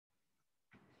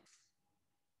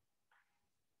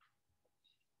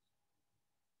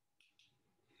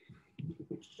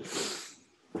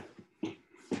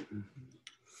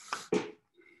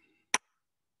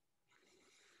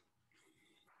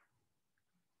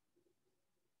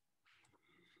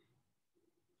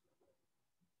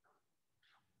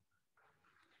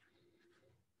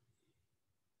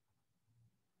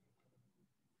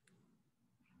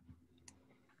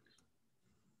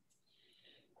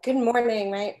Good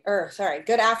morning,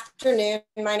 good afternoon.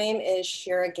 My name is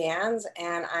Shira Gans,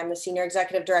 and I'm the Senior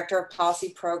Executive Director of Policy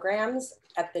Programs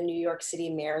at the New York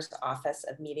City Mayor's Office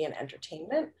of Media and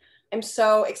Entertainment. I'm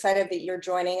so excited that you're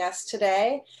joining us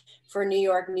today for New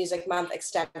York Music Month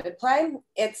Extended Play.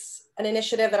 It's an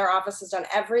initiative that our office has done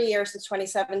every year since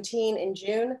 2017 in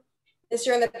June. This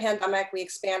year in the pandemic, we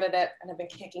expanded it and have been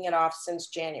kicking it off since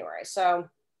January. So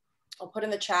I'll put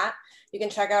in the chat. You can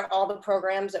check out all the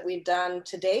programs that we've done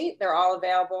to date. They're all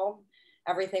available.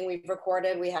 Everything we've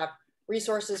recorded. We have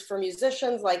resources for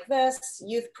musicians like this,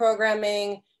 youth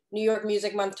programming, New York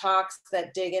Music Month talks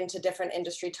that dig into different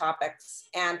industry topics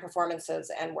and performances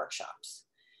and workshops.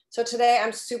 So today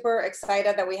I'm super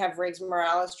excited that we have Riggs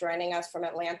Morales joining us from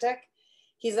Atlantic.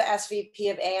 He's the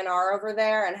SVP of A&R over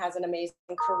there and has an amazing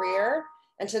career.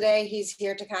 And today he's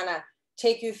here to kind of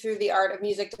take you through the art of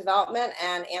music development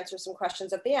and answer some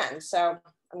questions at the end. So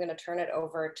I'm going to turn it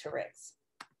over to Riggs.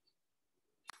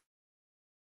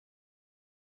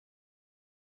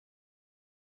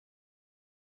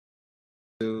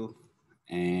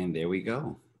 And there we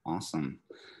go. Awesome.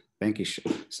 Thank you.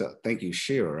 So thank you,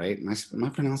 Shira, right? Am I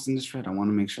pronouncing this right? I want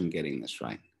to make sure I'm getting this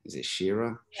right. Is it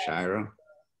Shira? Yes. Shira?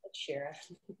 It's Shira.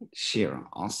 Shira.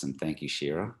 Awesome. Thank you,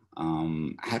 Shira.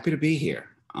 Happy to be here.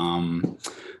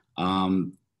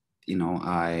 You know,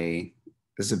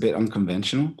 it's a bit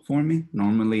unconventional for me.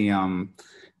 Normally, in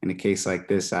a case like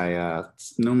this,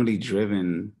 it's normally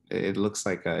driven. It looks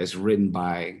like it's written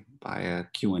by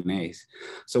Q&As.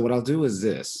 So what I'll do is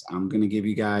this. I'm going to give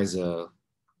you guys a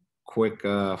quick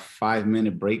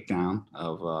 5-minute breakdown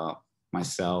of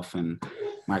myself and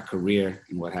my career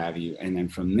and what have you. And then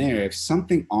from there, if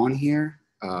something on here,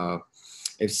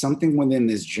 if something within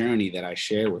this journey that I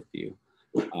share with you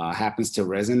happens to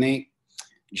resonate,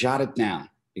 jot it down,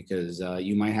 because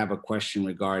you might have a question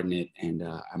regarding it, and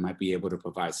I might be able to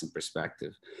provide some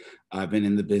perspective. I've been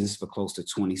in the business for close to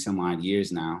 20 some odd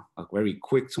years now, a very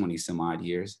quick 20 some odd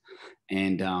years.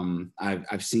 And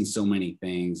I've seen so many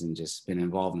things and just been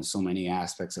involved in so many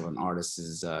aspects of an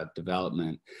artist's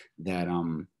development that,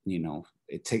 you know,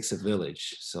 it takes a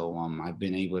village. So I've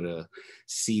been able to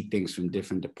see things from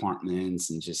different departments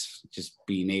and just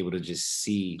being able to just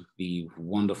see the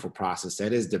wonderful process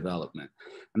that is development.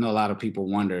 I know a lot of people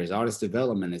wonder, is artist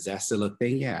development, is that still a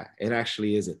thing? Yeah, it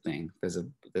actually is a thing. There's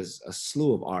a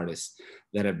slew of artists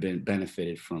that have been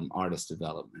benefited from artist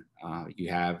development. You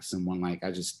have someone like,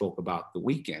 I just spoke about The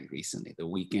Weeknd recently. The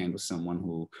Weeknd was someone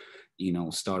who, you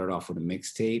know, started off with a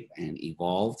mixtape and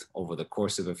evolved over the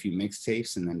course of a few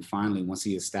mixtapes. And then finally, once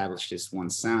he established this one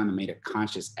sound and made a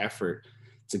conscious effort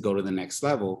to go to the next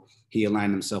level, he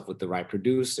aligned himself with the right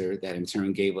producer that in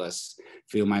turn gave us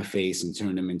Feel My Face and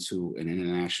turned him into an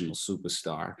international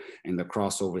superstar and the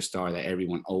crossover star that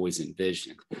everyone always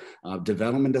envisioned.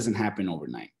 Development doesn't happen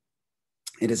overnight.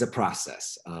 It is a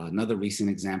process. Another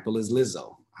recent example is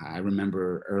Lizzo. I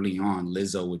remember early on,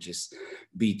 Lizzo would just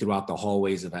be throughout the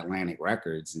hallways of Atlantic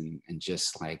Records, and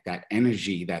just like that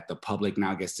energy that the public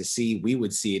now gets to see, we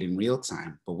would see it in real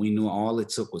time, but we knew all it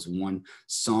took was one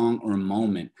song or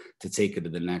moment to take it to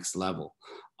the next level.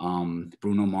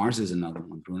 Bruno Mars is another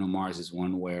one. Bruno Mars is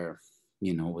one where,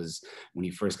 you know, was when he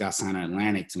first got signed to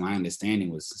Atlantic, to my understanding,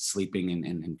 was sleeping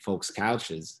in folks'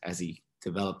 couches as he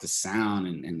developed the sound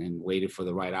and waited for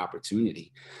the right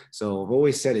opportunity. So I've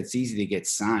always said it's easy to get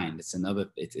signed.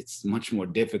 It's much more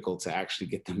difficult to actually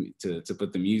get them to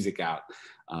put the music out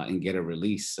and get a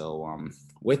release. So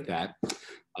with that,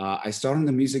 I started in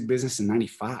the music business in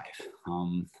 '95.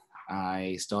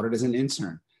 I started as an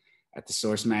intern at the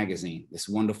Source magazine, this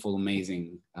wonderful,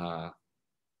 amazing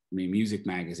music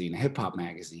magazine, a hip hop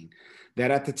magazine that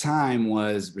at the time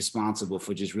was responsible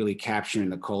for just really capturing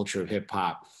the culture of hip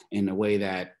hop in a way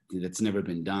that's never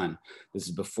been done. This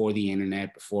is before the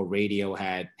internet, before radio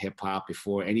had hip hop,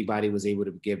 before anybody was able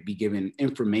to be given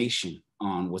information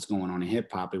on what's going on in hip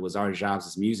hop. It was our jobs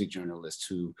as music journalists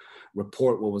to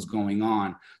report what was going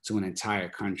on to an entire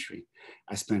country.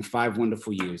 I spent 5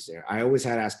 wonderful years there. I always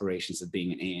had aspirations of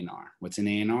being an A&R. What's an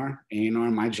A&R?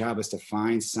 A&R, my job is to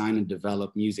find, sign, and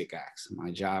develop music acts. My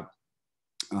job,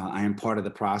 I am part of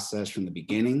the process from the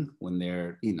beginning when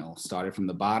they're, you know, started from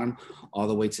the bottom all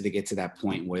the way to they get to that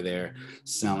point where they're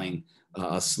selling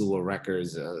a slew of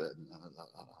records,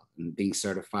 being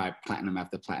certified platinum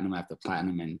after platinum after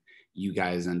platinum, and you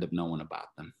guys end up knowing about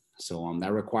them. So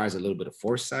that requires a little bit of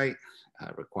foresight,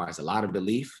 requires a lot of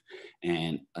belief,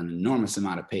 and an enormous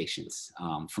amount of patience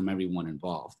from everyone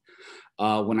involved.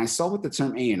 When I saw what the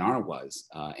term A&R was,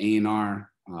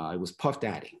 A&R, it was Puff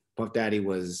Daddy. Puff Daddy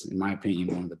was, in my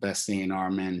opinion, one of the best A&R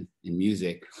men in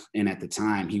music. And at the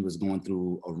time, he was going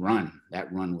through a run.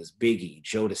 That run was Biggie,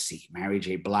 Jodeci, Mary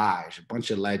J. Blige, a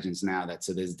bunch of legends now that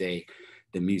to this day,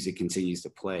 the music continues to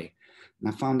play.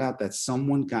 And I found out that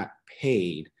someone got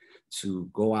paid to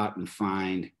go out and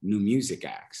find new music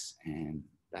acts. And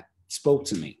that spoke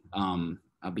to me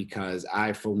because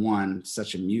I, for one,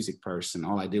 such a music person,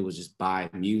 all I did was just buy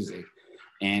music.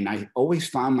 And I always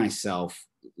found myself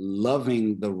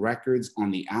loving the records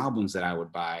on the albums that I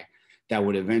would buy that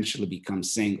would eventually become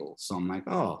singles. So I'm like,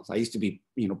 oh, so I used to be,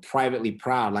 privately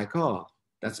proud, like, oh,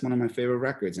 that's one of my favorite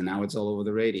records. And now it's all over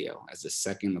the radio as the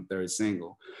second or third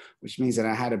single, which means that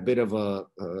I had a bit of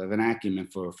an acumen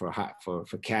for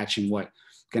catching what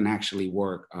can actually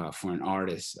work for an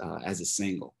artist as a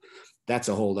single. That's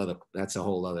a whole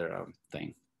other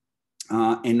thing.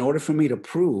 In order for me to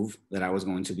prove that I was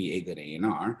going to be a good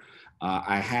A&R,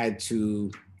 I had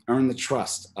to earn the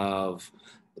trust of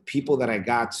the people that I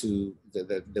got to,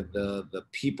 the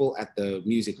people at the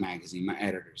music magazine, my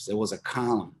editors. There was a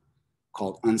column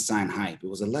called Unsigned Hype. It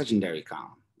was a legendary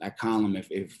column. That column,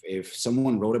 if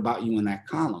someone wrote about you in that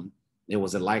column, there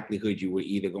was a likelihood you were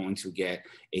either going to get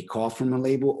a call from a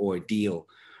label or a deal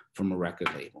from a record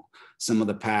label. Some of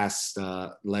the past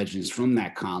legends from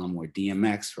that column were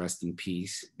DMX, rest in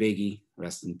peace, Biggie,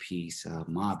 rest in peace,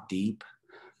 Mobb Deep,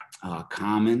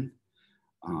 Common,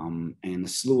 and a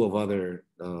slew of other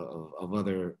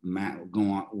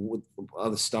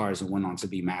other stars that went on to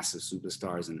be massive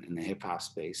superstars in the hip hop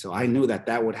space. So I knew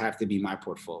that would have to be my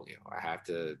portfolio. I have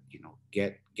to,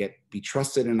 be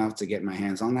trusted enough to get my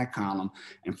hands on that column,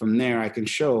 and from there I can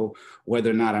show whether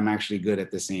or not I'm actually good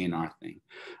at this A&R thing.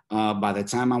 By the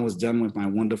time I was done with my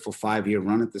wonderful 5-year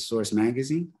run at the Source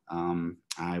magazine, I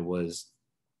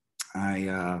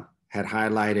had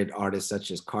highlighted artists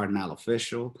such as Cardinal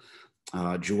Official,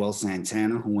 Joel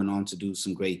Santana, who went on to do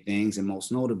some great things, and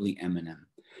most notably Eminem.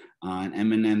 And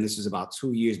Eminem, this was about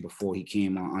 2 years before he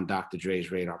came on Dr.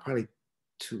 Dre's radar, probably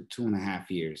two and a half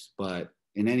years. But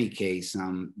in any case,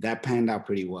 that panned out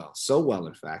pretty well. So well,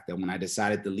 in fact, that when I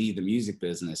decided to leave the music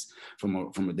business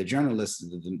from the journalist,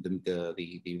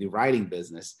 the writing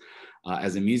business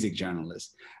as a music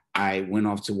journalist, I went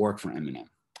off to work for Eminem.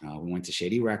 We went to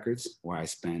Shady Records, where I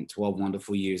spent 12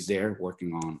 wonderful years there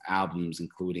working on albums,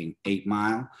 including 8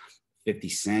 Mile, 50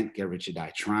 Cent, Get Rich or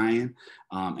Die Trying,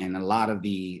 and a lot of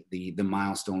the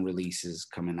milestone releases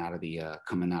coming out of the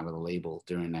label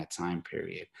during that time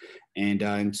period. And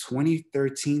in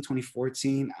 2013,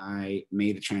 2014, I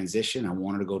made a transition. I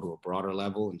wanted to go to a broader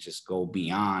level and just go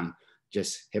beyond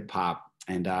just hip hop.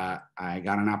 And I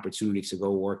got an opportunity to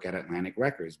go work at Atlantic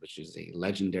Records, which is a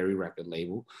legendary record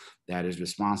label that is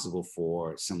responsible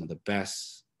for some of the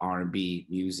best R&B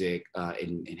music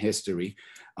in history,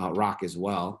 rock as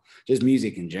well, just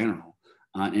music in general.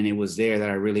 And it was there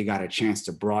that I really got a chance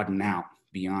to broaden out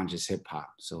beyond just hip hop.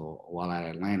 So while at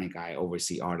Atlantic, I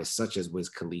oversee artists such as Wiz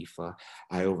Khalifa.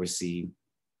 I oversee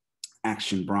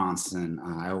Action Bronson.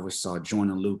 I oversaw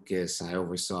Joyner Lucas. I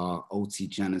oversaw OT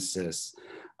Genesis,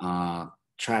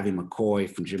 Travie McCoy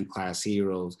from Gym Class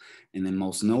Heroes, and then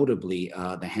most notably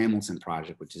the Hamilton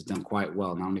Project, which has done quite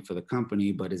well, not only for the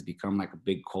company, but has become like a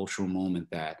big cultural moment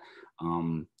that,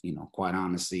 quite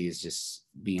honestly, is just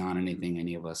beyond anything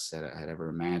any of us had ever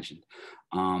imagined.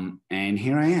 And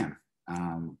here I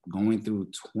am, going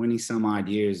through 20 some odd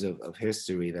years of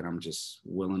history that I'm just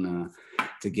willing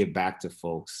to give back to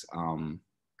folks.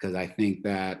 Because I think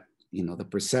that, the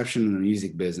perception in the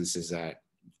music business is that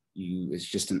it's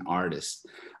just an artist.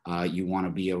 You want to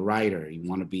be a writer. You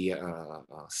want to be a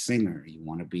singer. You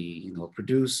want to be, a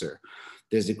producer.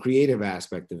 There's a creative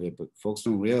aspect of it, but folks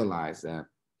don't realize that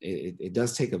it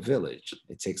does take a village.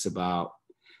 It takes about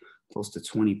close to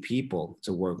 20 people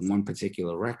to work one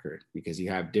particular record, because you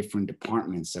have different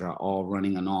departments that are all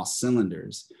running on all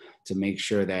cylinders to make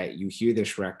sure that you hear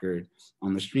this record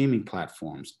on the streaming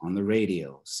platforms, on the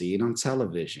radio, see it on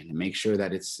television, and make sure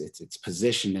that it's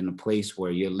positioned in a place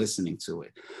where you're listening to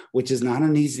it, which is not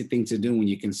an easy thing to do when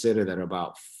you consider that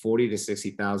about 40 to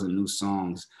 60,000 new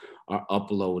songs are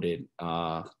uploaded,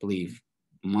 I believe,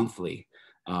 monthly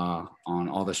on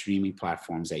all the streaming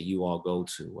platforms that you all go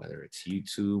to, whether it's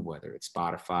YouTube, whether it's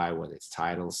Spotify, whether it's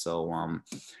Tidal. So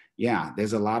yeah,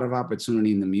 there's a lot of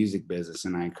opportunity in the music business,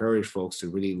 and I encourage folks to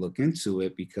really look into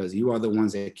it, because you are the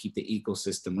ones that keep the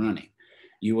ecosystem running.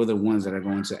 You are the ones that are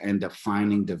going to end up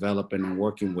finding, developing, and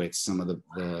working with some of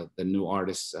the new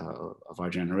artists of our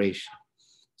generation.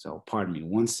 So pardon me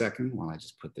 1 second while I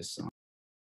just put this on.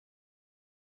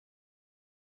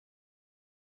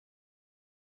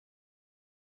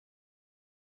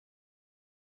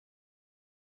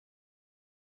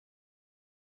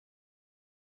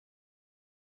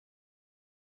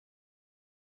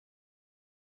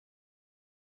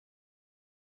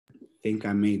 think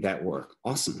I made that work.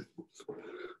 Awesome.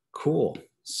 Cool.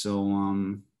 So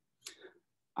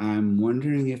I'm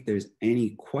wondering if there's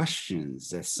any questions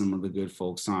that some of the good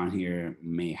folks on here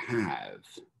may have.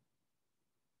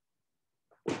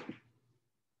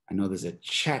 I know there's a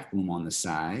chat room on the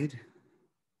side.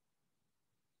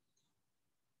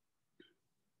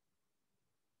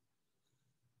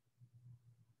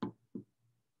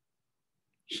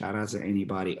 Shout out to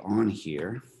anybody on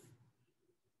here.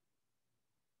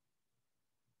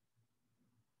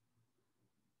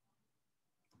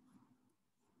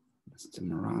 Mr.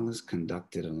 Morales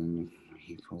conducted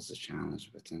he posed a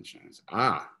challenge potential.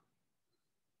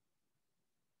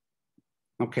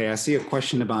 Okay, I see a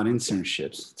question about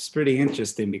internships. It's pretty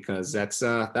interesting because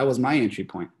that was my entry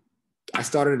point. I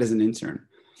started as an intern,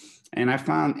 and I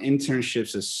found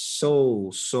internships are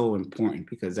so important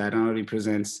because that not only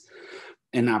presents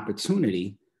an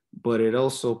opportunity, but it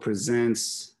also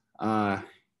presents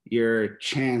your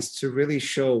chance to really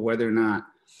show whether or not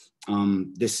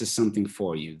this is something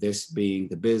for you, this being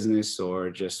the business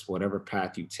or just whatever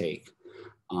path you take.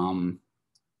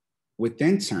 With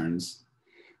interns,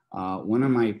 one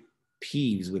of my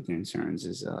peeves with interns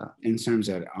is interns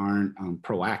that aren't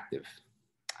proactive.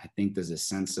 I think there's a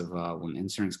sense of when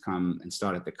interns come and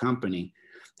start at the company,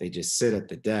 they just sit at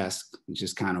the desk and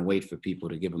just kind of wait for people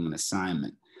to give them an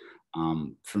assignment.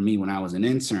 For me, when I was an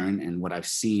intern, and what I've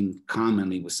seen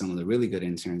commonly with some of the really good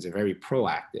interns, they're very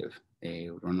proactive.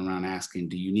 They run around asking,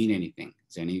 do you need anything?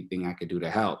 Is there anything I could do to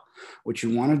help? What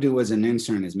you want to do as an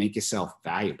intern is make yourself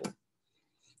valuable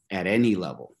at any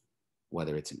level,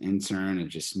 whether it's an intern or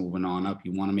just moving on up.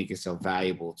 You want to make yourself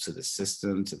valuable to the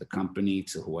system, to the company,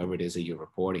 to whoever it is that you're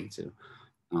reporting to.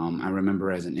 I remember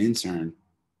as an intern,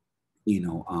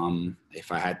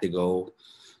 if I had to go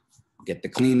get the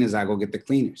cleaners, I go get the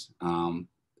cleaners.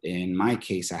 In my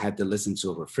case, I had to listen to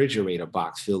a refrigerator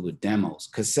box filled with demos,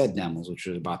 cassette demos, which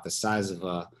was about the size of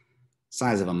a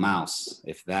mouse,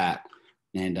 if that.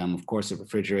 And of course, a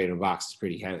refrigerator box is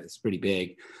pretty heavy, it's pretty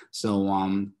big.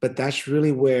 So, but that's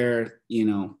really where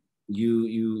you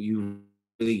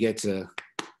really get to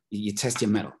test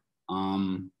your mettle.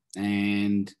 And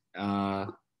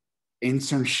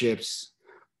internships.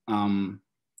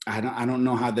 I don't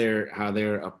know how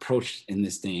they're approached in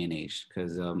this day and age,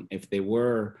 because if they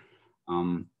were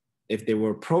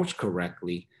approached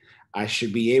correctly, I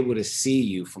should be able to see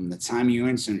you from the time you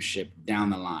internship down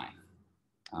the line.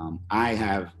 I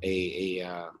have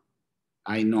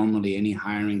I normally, any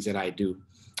hirings that I do,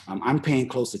 I'm paying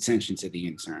close attention to the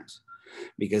interns,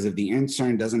 because if the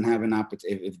intern doesn't have an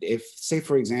opportunity, if say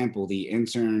for example, the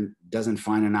intern doesn't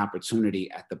find an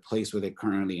opportunity at the place where they're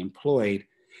currently employed,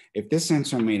 if this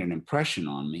intern made an impression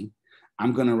on me,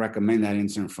 I'm going to recommend that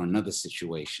intern for another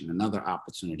situation, another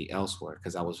opportunity elsewhere,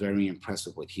 because I was very impressed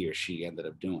with what he or she ended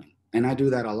up doing. And I do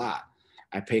that a lot.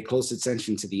 I pay close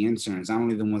attention to the interns, not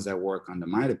only the ones that work under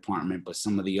my department, but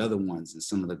some of the other ones and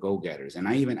some of the go-getters. And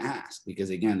I even ask, because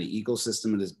again, the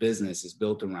ecosystem of this business is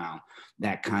built around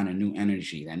that kind of new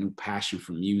energy, that new passion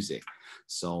for music.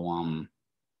 So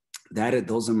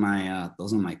those are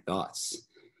my thoughts.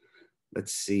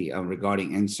 Let's see,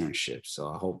 regarding internships. So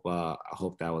I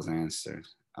hope that was answered.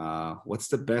 What's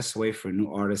the best way for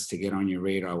new artists to get on your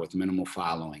radar with minimal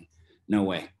following? No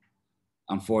way.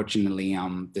 Unfortunately,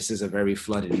 this is a very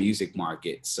flooded music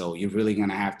market. So you're really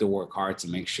gonna have to work hard to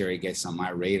make sure it gets on my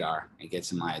radar, it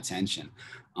gets in my attention.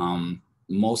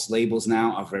 Most labels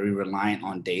now are very reliant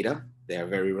on data. They're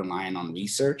very reliant on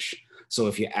research. So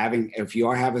if you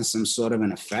are having some sort of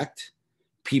an effect,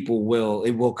 it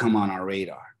will come on our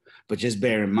radar. But just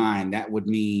bear in mind, that would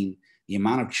mean the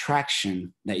amount of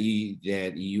traction that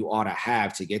you ought to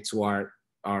have to get to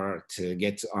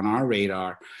on our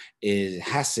radar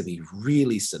has to be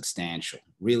really substantial,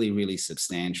 really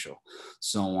substantial.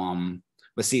 So,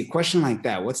 but see, a question like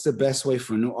that, what's the best way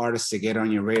for new artists to get on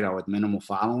your radar with minimal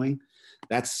following?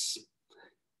 That's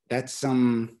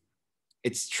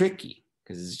it's tricky,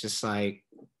 because it's just like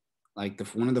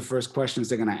one of the first questions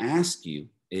they're gonna ask you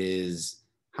is,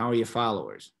 how are your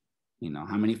followers?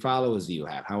 How many followers do you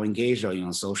have? How engaged are you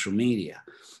on social media?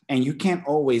 And you can't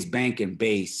always bank and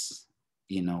base,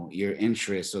 your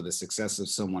interest or the success of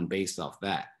someone based off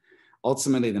that.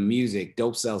 Ultimately, the music,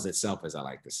 dope sells itself, as I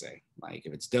like to say. Like,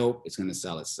 if it's dope, it's going to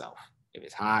sell itself. If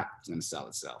it's hot, it's going to sell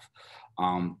itself.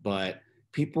 But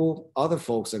other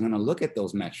folks are going to look at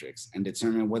those metrics and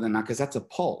determine whether or not, because that's a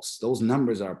pulse. Those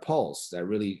numbers are a pulse that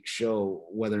really show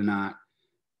whether or not,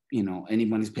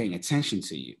 anybody's paying attention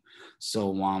to you.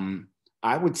 So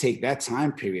I would take that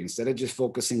time period, instead of just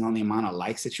focusing on the amount of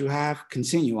likes that you have,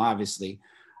 continue, obviously.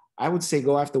 I would say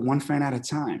go after one fan at a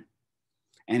time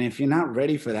And if you're not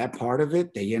ready for that part of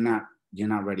it, then you're not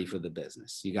ready for the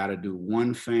business. You got to do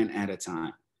one fan at a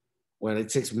time. Well, it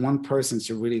takes one person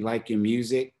to really like your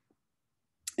music,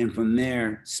 and from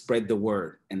there spread the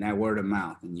word and that word of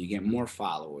mouth, and you get more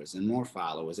followers and more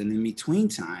followers. And in between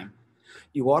time,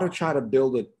 you ought to try to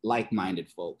build with like-minded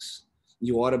folks.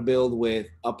 You ought to build with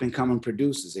up-and-coming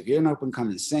producers. If you're an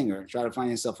up-and-coming singer, try to find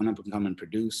yourself an up-and-coming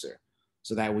producer,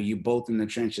 so that way you both in the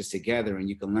trenches together and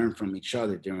you can learn from each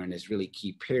other during this really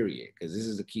key period, because this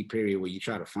is a key period where you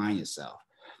try to find yourself.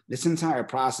 This entire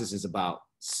process is about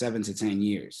 7 to 10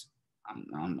 years,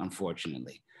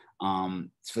 unfortunately.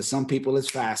 For some people, it's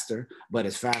faster, but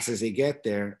as fast as they get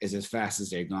there is as fast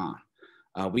as they're gone.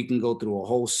 We can go through a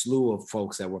whole slew of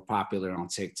folks that were popular on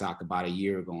TikTok about a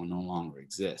year ago and no longer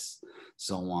exist.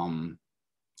 So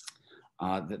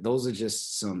those are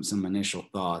just some initial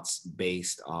thoughts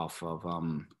based off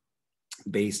the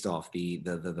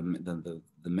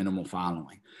minimal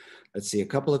following. Let's see, a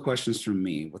couple of questions from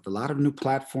me. With a lot of new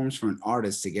platforms for an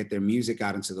artist to get their music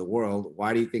out into the world,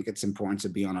 why do you think it's important to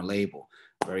be on a label?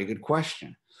 Very good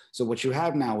question. So what you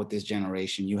have now with this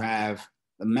generation, you have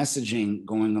the messaging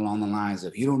going along the lines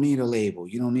of, you don't need a label,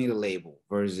 you don't need a label,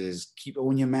 versus keep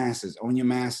own your masters, own your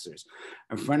masters.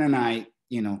 A friend and I,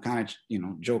 kind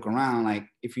of, joke around, like,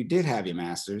 if you did have your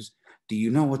masters, do you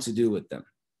know what to do with them?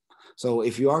 So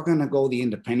if you are going to go the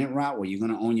independent route where you're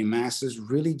going to own your masters,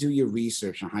 really do your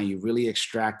research on how you really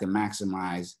extract and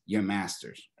maximize your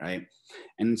masters, right?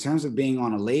 And in terms of being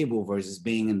on a label versus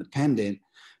being independent,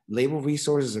 label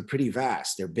resources are pretty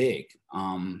vast. They're big.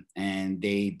 And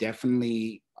they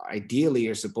definitely, ideally,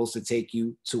 are supposed to take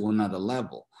you to another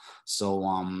level. So,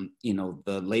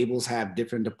 the labels have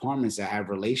different departments that have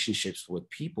relationships with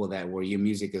people that where your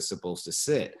music is supposed to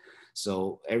sit.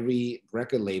 So every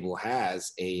record label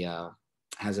has a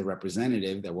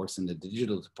representative that works in the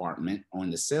digital department or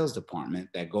in the sales department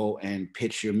that go and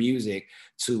pitch your music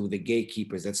to the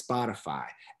gatekeepers at Spotify,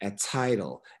 at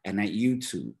Tidal, and at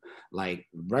YouTube. Like,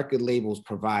 record labels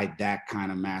provide that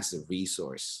kind of massive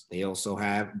resource. They also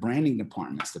have branding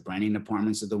departments. The branding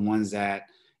departments are the ones that,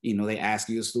 they ask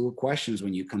you a slew of questions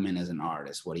when you come in as an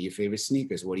artist. What are your favorite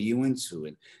sneakers? What are you into?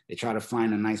 And they try to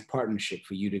find a nice partnership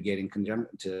for you to get in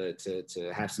conjunction to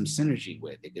have some synergy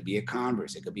with. It could be a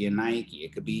Converse, it could be a Nike,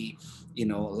 it could be,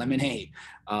 Lemonade,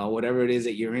 whatever it is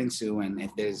that you're into. And if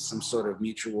there's some sort of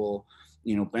mutual,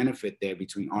 benefit there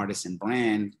between artist and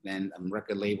brand, then a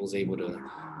record label's able to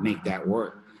make that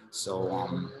work. So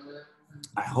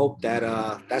I hope that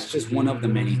that's just one of the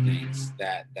many things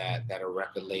that a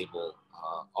record label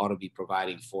ought to be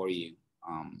providing for you,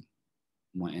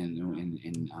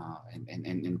 in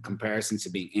comparison to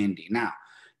being indie. Now,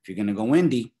 if you're gonna go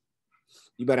indie,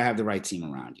 you better have the right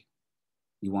team around you.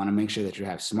 You want to make sure that you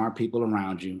have smart people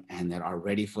around you and that are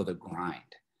ready for the grind.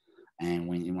 And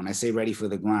when I say ready for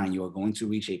the grind, you are going to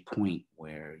reach a point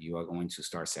where you are going to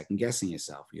start second guessing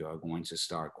yourself. You are going to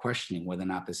start questioning whether or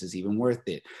not this is even worth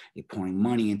it. You're pouring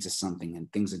money into something and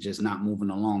things are just not moving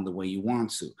along the way you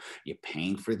want to. You're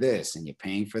paying for this and you're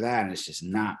paying for that, and it's just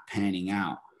not panning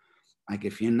out. Like,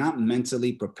 if you're not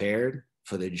mentally prepared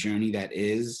for the journey that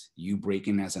is you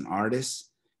breaking as an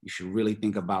artist, you should really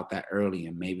think about that early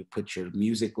and maybe put your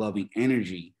music loving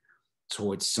energy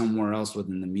towards somewhere else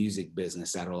within the music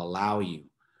business that'll allow you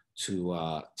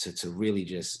to really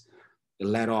just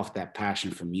let off that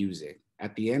passion for music.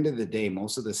 At the end of the day,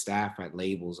 most of the staff at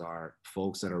labels are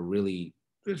folks that are really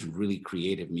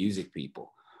creative music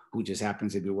people who just happen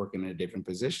to be working in a different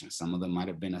position. Some of them might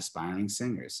have been aspiring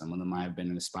singers. Some of them might have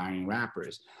been aspiring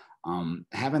rappers.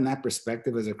 Having that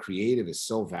perspective as a creative is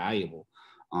so valuable.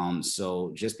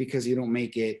 So just because you don't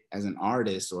make it as an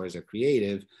artist or as a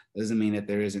creative doesn't mean that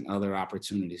there isn't other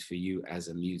opportunities for you as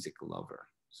a music lover.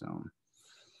 So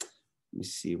let me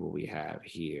see what we have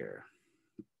here.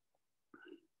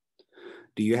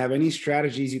 Do you have any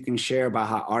strategies you can share about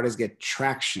how artists get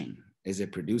traction? Is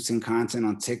it producing content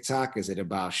on TikTok? Is it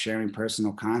about sharing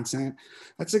personal content?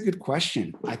 That's a good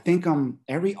question. I think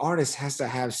every artist has to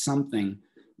have something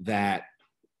that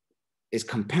is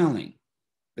compelling.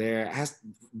 There has,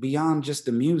 beyond just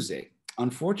the music.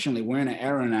 Unfortunately, we're in an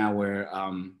era now where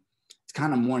it's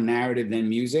kind of more narrative than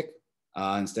music,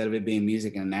 instead of it being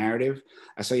music and narrative.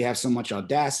 So you have so much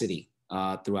audacity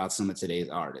throughout some of today's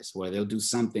artists, where they'll do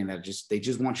something that they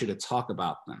just want you to talk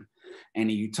about them.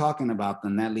 And you talking about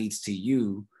them, that leads to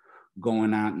you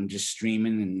going out and just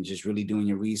streaming and just really doing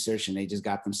your research, and they just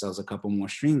got themselves a couple more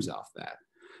streams off that.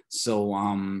 So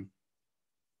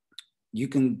you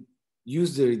can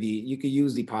use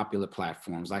the popular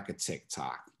platforms like a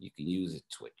TikTok. You can use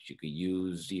a Twitch. You could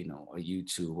use, a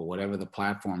YouTube or whatever the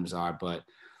platforms are. But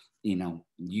you know,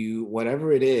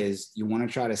 whatever it is, you want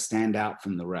to try to stand out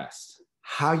from the rest.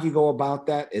 How you go about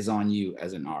that is on you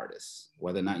as an artist,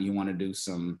 whether or not you want to do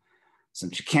some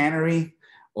chicanery,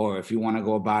 or if you want to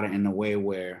go about it in a way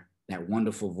where that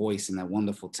wonderful voice and that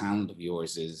wonderful talent of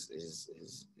yours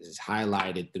is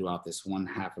highlighted throughout this one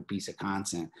half a piece of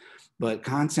content. But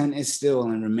content is still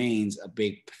and remains a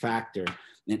big factor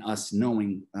in us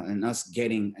knowing and us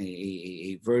getting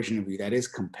a version of you that is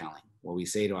compelling, where we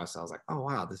say to ourselves like, oh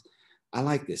wow, this, I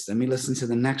like this, let me listen to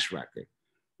the next record.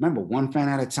 Remember, one fan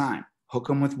at a time, hook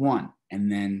them with one,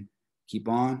 and then keep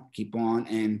on,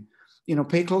 and you know,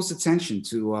 pay close attention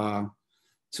to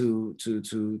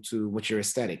what your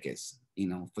aesthetic is. You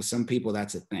know, for some people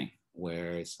that's a thing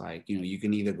where it's like, you know, you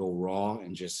can either go raw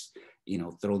and just, you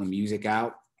know, throw the music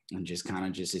out and just kind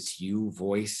of just it's you,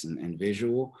 voice and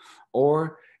visual,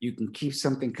 or you can keep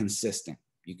something consistent.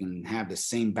 You can have the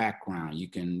same background. You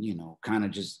can, you know, kind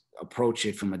of just approach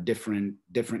it from a different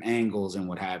angles and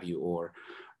what have you, or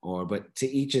but to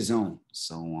each his own.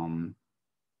 So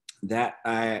that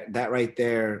right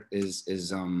there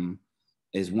is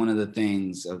one of the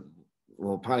things of,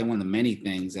 well, probably one of the many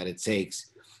things that it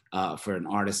takes for an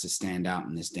artist to stand out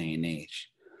in this day and age.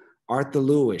 Arthur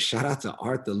Lewis, shout out to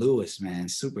Arthur Lewis, man,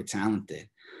 super talented.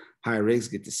 Hi, Riggs,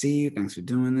 good to see you. Thanks for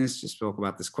doing this. Just spoke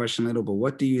about this question a little, but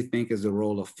what do you think is the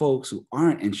role of folks who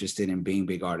aren't interested in being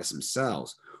big artists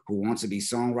themselves, who want to be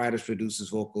songwriters, producers,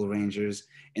 vocal arrangers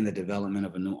in the development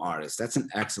of a new artist? That's an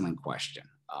excellent question,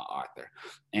 Arthur.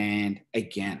 And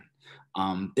again,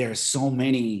 there are so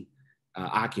many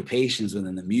occupations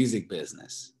within the music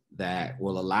business that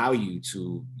will allow you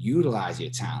to utilize your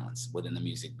talents within the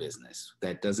music business.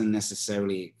 That doesn't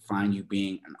necessarily find you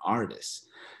being an artist.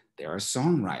 There are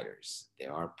songwriters,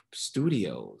 there are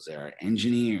studios, there are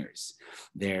engineers,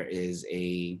 there is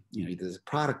there's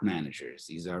product managers,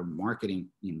 these are marketing,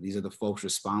 you know, these are the folks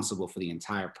responsible for the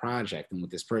entire project. And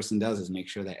what this person does is make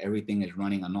sure that everything is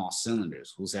running on all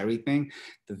cylinders. Who's everything?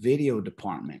 The video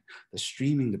department, the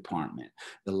streaming department,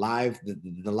 the live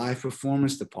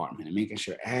performance department, and making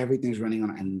sure everything's running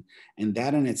on. And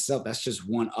that in itself, that's just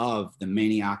one of the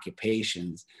many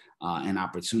occupations and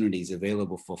opportunities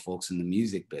available for folks in the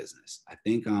music business. I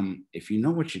think if you know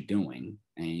what you're doing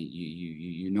and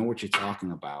you know what you're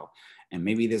talking about, and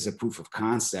maybe there's a proof of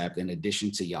concept in addition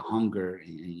to your hunger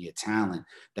and your talent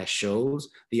that shows,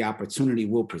 the opportunity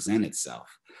will present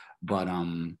itself. But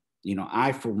you know,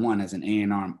 I, for one, as an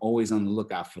A&R, I'm always on the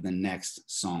lookout for the next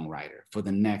songwriter, for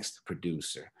the next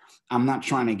producer. I'm not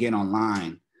trying to get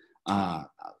online,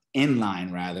 in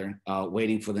line rather,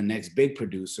 waiting for the next big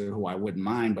producer who I wouldn't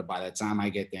mind, but by the time I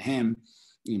get to him,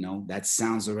 you know, that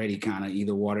sound's already kind of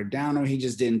either watered down or he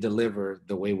just didn't deliver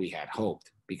the way we had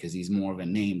hoped, because he's more of a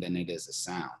name than it is a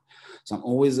sound. So I'm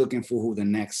always looking for who the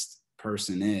next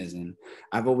person is. And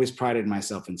I've always prided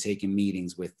myself in taking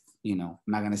meetings with, you know,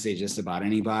 I'm not going to say just about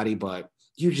anybody, but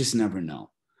you just never know.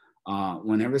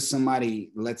 Whenever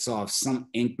somebody lets off some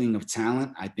inkling of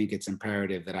talent, I think it's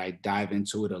imperative that I dive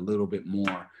into it a little bit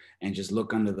more and just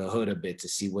look under the hood a bit to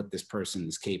see what this person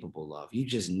is capable of. You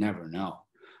just never know.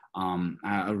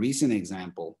 A recent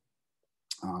example,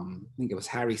 I think it was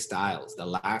Harry Styles. The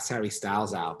last Harry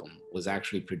Styles album was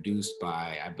actually produced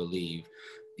by, I believe,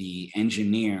 the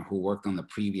engineer who worked on the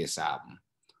previous album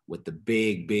with the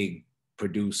big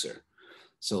producer.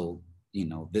 So, you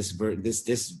know, this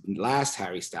last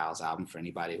Harry Styles album, for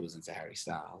anybody who's into Harry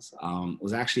Styles,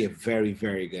 was actually a very,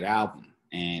 very good album.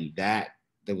 And that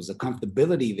there was a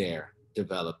comfortability there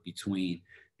developed between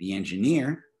the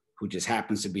engineer, who just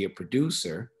happens to be a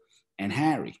producer, and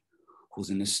Harry,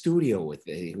 who's in the studio with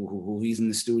it, who he's in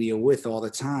the studio with all the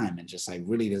time. And just like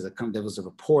really there was a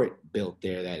rapport built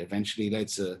there that eventually led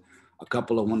to a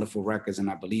couple of wonderful records, and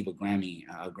I believe a Grammy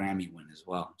win as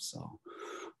well. So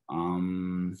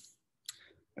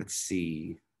let's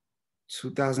see.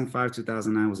 2005,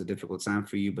 2009 was a difficult time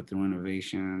for you, but through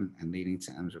innovation and leading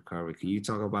to M's recovery. Can you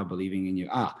talk about believing in your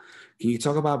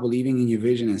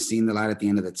vision and seeing the light at the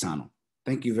end of the tunnel?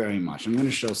 Thank you very much. I'm going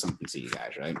to show something to you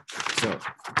guys, right? So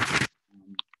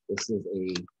this is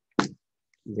a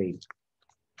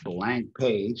blank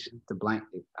page. I don't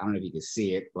know if you can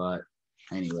see it, but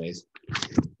anyways,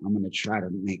 I'm going to try to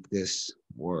make this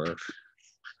work.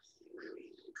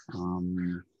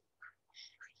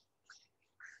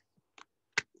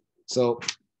 So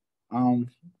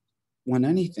when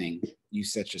anything you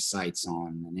set your sights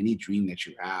on and any dream that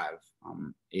you have,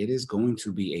 it is going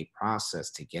to be a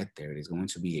process to get there. It is going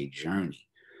to be a journey.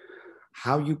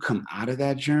 How you come out of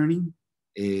that journey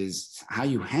is how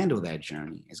you handle that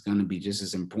journey is going to be just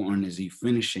as important as you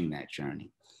finishing that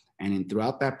journey. And then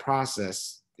throughout that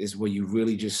process is where you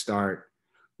really just start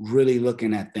really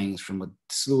looking at things from a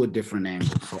slew of different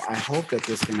angles. So I hope that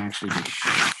this can actually be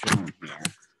shown here.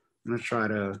 I'm gonna try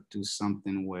to do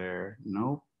something where,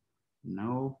 nope,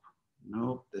 nope,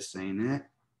 nope, this ain't it.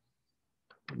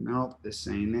 Nope, this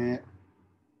ain't it.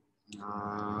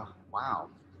 Wow,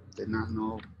 did not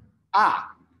know.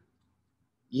 Ah,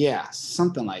 yeah,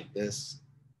 something like this.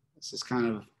 This is kind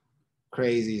of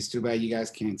crazy. It's too bad you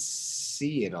guys can't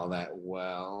see it all that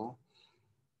well.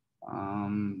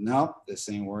 Nope, this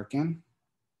ain't working.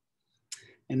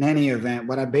 In any event,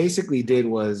 what I basically did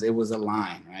was, it was a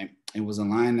line, right? It was a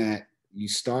line that you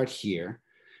start here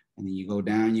and then you go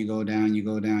down, you go down, you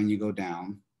go down, you go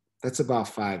down. That's about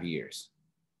 5 years.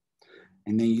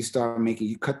 And then you start making,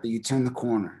 you turn the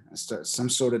corner and start, some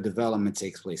sort of development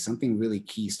takes place. Something really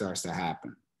key starts to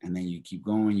happen. And then you keep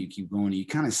going, and you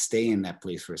kind of stay in that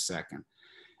place for a second.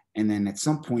 And then at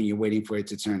some point you're waiting for it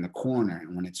to turn the corner.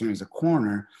 And when it turns the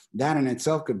corner, that in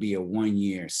itself could be a 1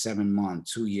 year, 7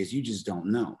 months, 2 years. You just don't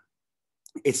know.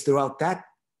 It's throughout that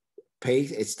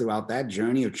pace, it's throughout that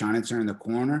journey of trying to turn the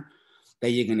corner that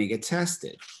you're going to get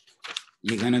tested.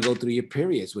 You're going to go through your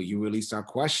periods where you really start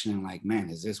questioning, like, man,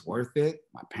 is this worth it?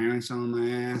 My parents are on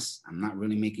my ass. I'm not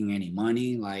really making any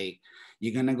money. Like,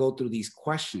 you're going to go through these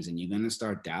questions and you're going to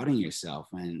start doubting yourself.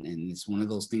 And it's one of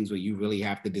those things where you really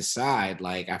have to decide,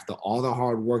 like, after all the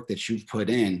hard work that you've put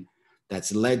in,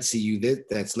 that's led you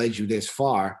this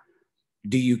far,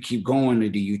 do you keep going or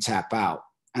do you tap out?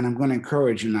 And I'm going to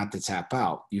encourage you not to tap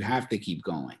out. You have to keep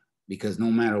going, because no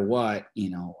matter what,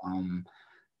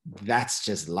 that's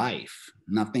just life.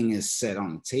 Nothing is set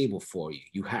on the table for you.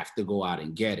 You have to go out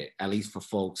and get it, at least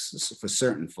for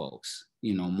certain folks,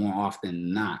 more often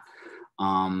than not.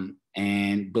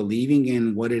 And believing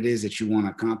in what it is that you want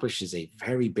to accomplish is a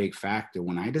very big factor.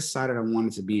 When I decided I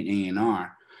wanted to be an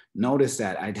A&R, notice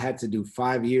that I'd had to do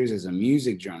 5 years as a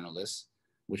music journalist,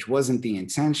 which wasn't the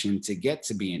intention to get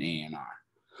to be an A&R.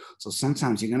 So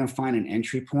sometimes you're going to find an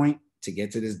entry point to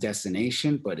get to this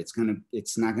destination, but it's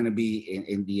not gonna be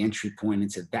in the entry point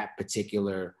into that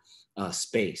particular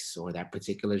space or that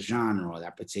particular genre or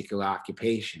that particular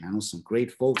occupation. I know some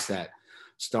great folks that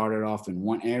started off in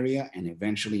one area and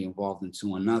eventually evolved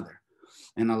into another,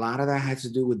 and a lot of that had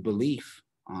to do with belief,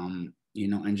 and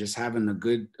just having a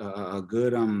good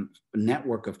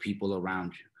network of people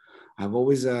around you. I've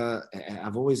always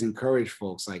encouraged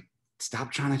folks, like,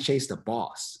 stop trying to chase the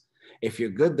boss. If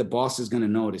you're good, the boss is going to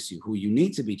notice you. Who you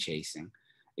need to be chasing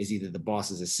is either the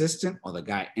boss's assistant or the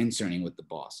guy interning with the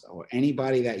boss, or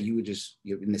anybody that you're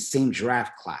in the same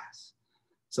draft class.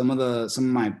 Some of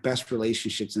my best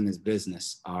relationships in this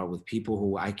business are with people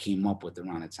who I came up with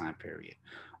around the time period.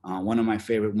 One of my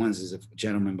favorite ones is a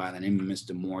gentleman by the name of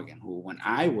Mr. Morgan, who, when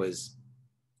I was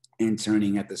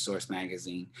interning at the Source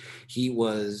magazine, he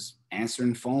was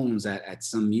answering phones at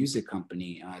some music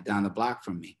company down the block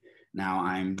from me. Now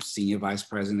I'm senior vice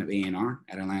president of A&R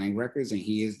at Atlantic Records, and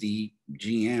he is the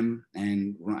GM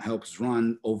and helps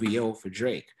run OVO for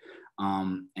Drake.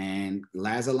 And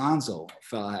Laz Alonso,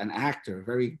 an actor,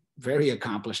 very, very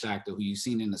accomplished actor who you've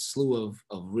seen in a slew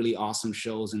of really awesome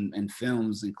shows and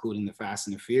films, including The Fast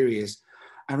and the Furious.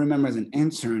 I remember as an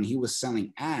intern, he was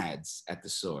selling ads at the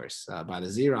Source by the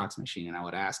Xerox machine. And I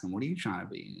would ask him, what are you trying to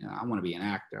be? I want to be an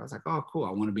actor. I was like, oh, cool.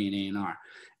 I want to be an A&R.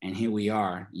 And here we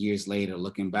are years later,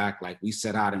 looking back, like, we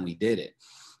set out and we did it.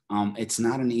 It's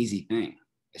not an easy thing.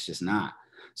 It's just not.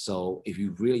 So if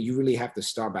you really have to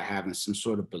start by having some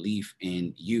sort of belief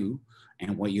in you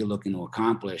and what you're looking to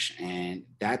accomplish. And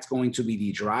that's going to be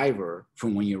the driver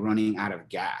from when you're running out of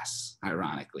gas,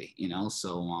 ironically,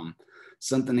 so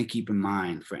something to keep in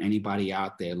mind for anybody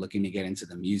out there looking to get into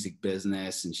the music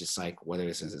business, and just, like, whether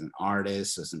it's as an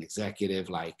artist or as an executive,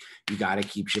 like, you got to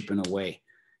keep chipping away,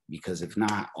 because if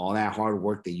not, all that hard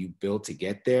work that you built to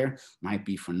get there might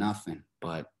be for nothing.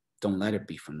 But don't let it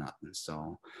be for nothing.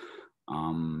 So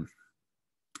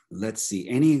let's see,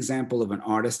 any example of an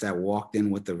artist that walked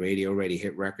in with a radio ready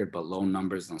hit record but low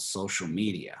numbers on social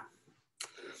media?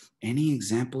 Any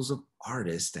examples of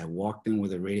artists that walked in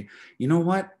with a radio? You know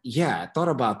what? Yeah, I thought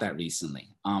about that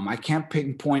recently. I can't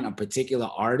pinpoint a particular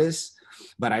artist,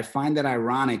 but I find it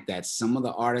ironic that some of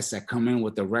the artists that come in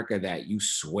with a record that you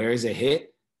swear is a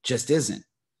hit just isn't.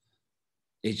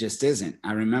 It just isn't.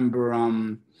 I remember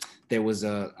there was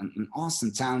an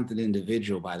awesome, talented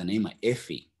individual by the name of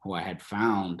Iffy, who I had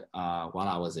found while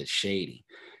I was at Shady.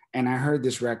 And I heard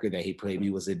this record that he played me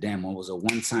was a demo. It was a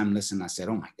one-time listen. I said,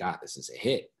 oh my God, this is a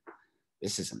hit.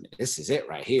 This is it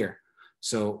right here.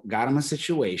 So got him a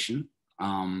situation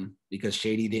because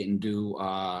Shady didn't do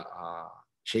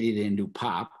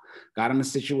pop. got him a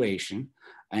situation.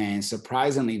 And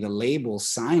surprisingly, the label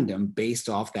signed him based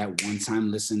off that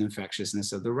one-time listen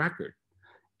infectiousness of the record,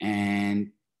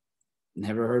 and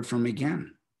never heard from him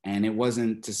again. And it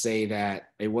wasn't to say that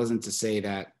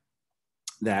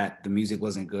that the music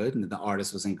wasn't good and that the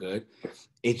artist wasn't good.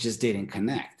 It just didn't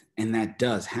connect. And that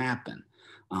does happen.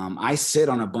 I sit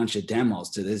on a bunch of demos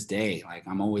to this day. Like,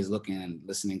 I'm always looking and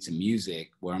listening to music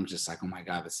where I'm just like, oh my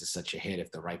God, this is such a hit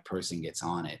if the right person gets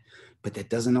on it. But that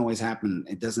doesn't always happen.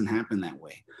 It doesn't happen that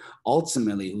way.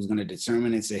 Ultimately, who's going to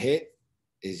determine it's a hit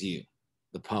is you,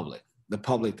 the public. The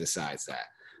public decides that.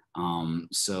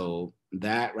 So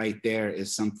that right there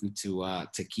is something to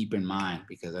keep in mind,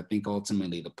 because I think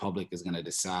ultimately the public is going to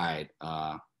decide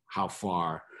how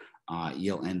far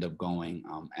you'll end up going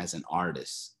as an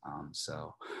artist.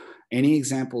 So any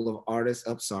example of artists,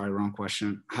 sorry, wrong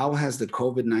question. How has the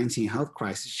COVID-19 health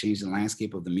crisis changed the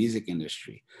landscape of the music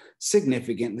industry?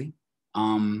 Significantly.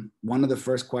 One of the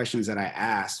first questions that I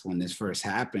asked when this first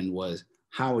happened was,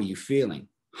 how are you feeling?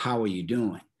 How are you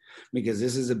doing? Because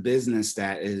this is a business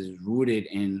that is rooted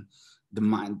in the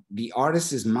mind. The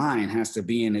artist's mind has to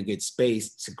be in a good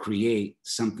space to create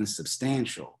something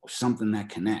substantial or something that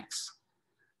connects.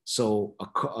 So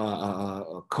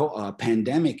a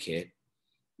pandemic hit,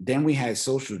 then we had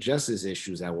social justice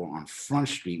issues that were on Front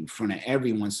Street in front of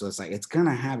everyone. So it's like, it's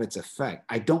gonna have its effect.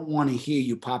 I don't wanna hear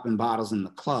you popping bottles in the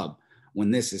club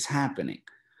when this is happening.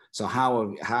 So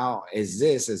how is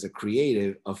this as a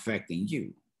creative affecting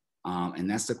you? And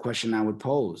that's the question I would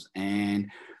pose. And,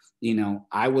 you know,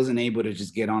 I wasn't able to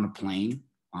just get on a plane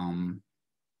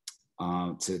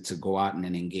to go out and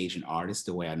then engage an artist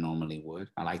the way I normally would.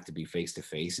 I like to be face to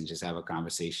face and just have a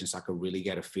conversation so I could really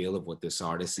get a feel of what this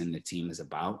artist and the team is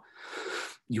about.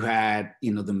 You had,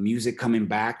 you know, the music coming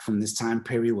back from this time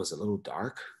period was a little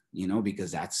dark, you know,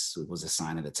 because it was a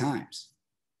sign of the times.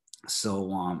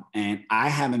 So, and I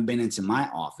haven't been into my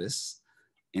office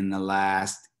in the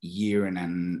last year and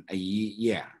then about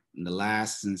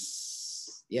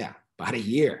a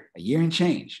year and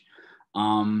change.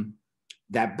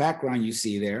 That background you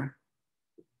see there,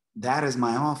 that is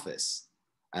my office.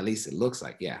 At least it looks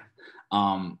like, yeah.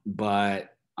 I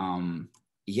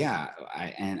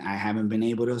haven't been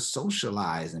able to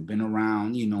socialize and been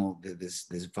around, you know, this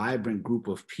vibrant group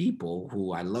of people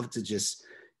who I love to just,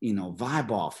 you know,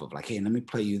 vibe off of, like, hey, let me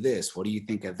play you this. What do you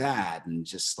think of that? And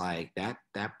just like that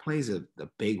plays a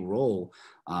big role.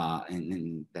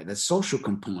 And that social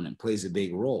component plays a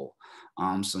big role.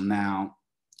 So now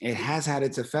it has had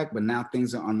its effect, but now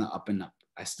things are on the up and up.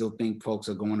 I still think folks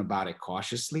are going about it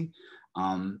cautiously.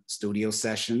 Studio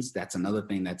sessions, that's another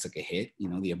thing that took a hit, you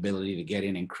know, the ability to get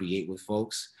in and create with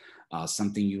folks.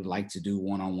 Something you'd like to do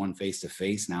one-on-one,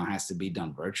 face-to-face now has to be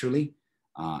done virtually.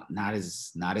 Not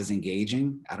as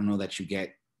engaging. I don't know that you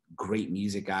get great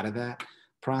music out of that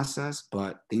process,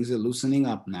 but things are loosening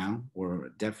up now. We're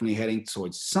definitely heading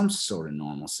towards some sort of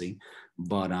normalcy,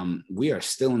 but we are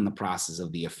still in the process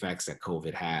of the effects that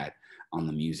COVID had on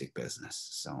the music business.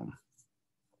 So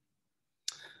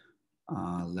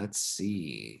let's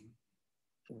see.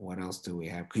 What else do we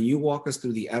have? Can you walk us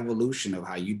through the evolution of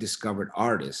how you discovered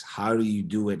artists? How do you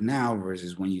do it now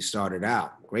versus when you started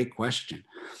out? Great question.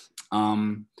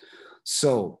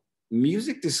 So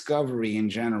music discovery in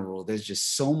general, there's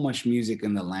just so much music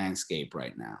in the landscape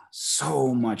right now.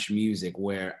 So much music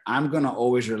where I'm going to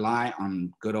always rely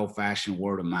on good old fashioned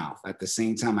word of mouth. At the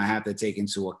same time, I have to take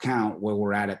into account where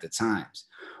we're at the times.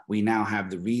 We now have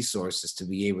the resources to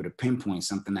be able to pinpoint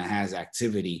something that has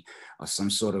activity or some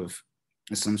sort of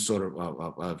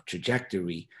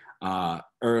trajectory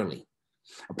early.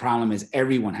 A problem is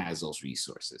everyone has those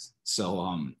resources.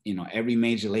 So, you know, every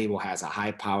major label has a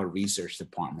high-powered research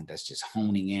department that's just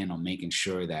honing in on making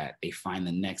sure that they find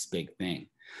the next big thing.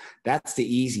 That's the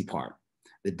easy part.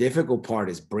 The difficult part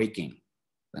is breaking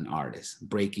an artist.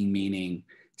 Breaking meaning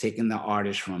taking the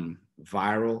artist from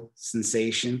viral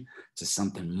sensation to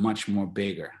something much more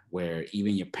bigger, where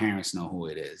even your parents know who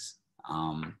it is,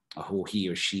 or who he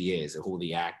or she is, or who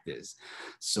the act is.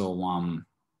 So,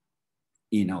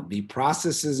 you know, the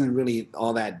process isn't really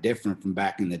all that different from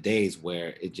back in the days where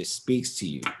it just speaks to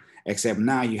you, except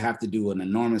now you have to do an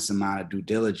enormous amount of due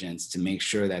diligence to make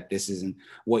sure that this isn't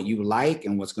what you like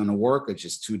and what's going to work are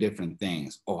just two different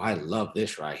things. Oh, I love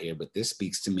this right here, but this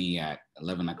speaks to me at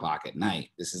 11 o'clock at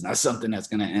night. This is not something that's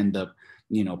going to end up,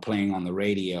 you know, playing on the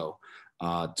radio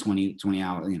 20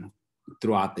 hours, you know,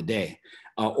 throughout the day.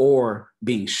 Or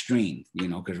being streamed, you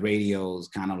know, because radio is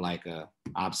kind of like a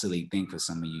obsolete thing for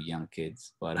some of you young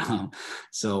kids. But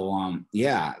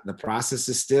yeah, the process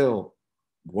is still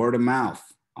word of mouth.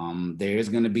 There is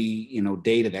going to be, you know,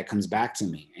 data that comes back to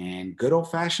me and good old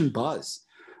fashioned buzz.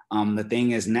 The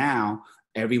thing is now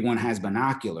everyone has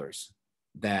binoculars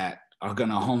that are going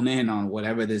to hone in on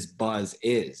whatever this buzz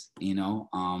is, and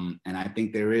I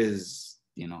think there is,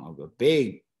 a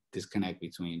big disconnect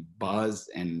between buzz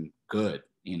and good,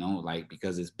 like,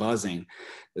 because it's buzzing.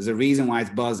 There's a reason why it's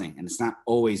buzzing, and it's not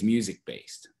always music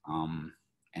based.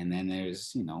 And then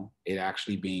there's, it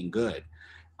actually being good.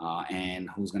 And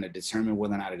who's going to determine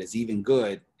whether or not it is even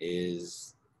good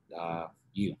is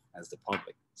you as the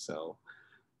public. So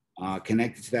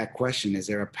connected to that question, is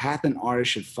there a path an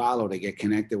artist should follow to get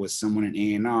connected with someone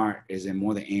in A&R? Is it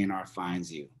more the A&R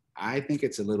finds you? I think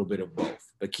it's a little bit of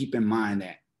both, but keep in mind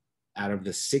that out of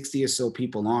the 60 or so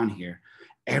people on here,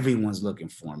 everyone's looking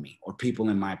for me or people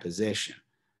in my position.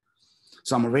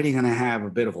 So I'm already going to have a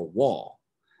bit of a wall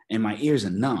and my ears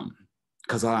are numb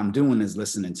because all I'm doing is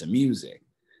listening to music.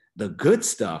 The good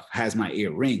stuff has my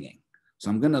ear ringing. So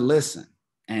I'm going to listen.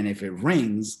 And if it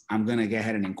rings, I'm going to go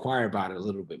ahead and inquire about it a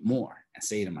little bit more and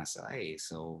say to myself, hey,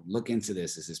 so look into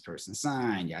this. Is this person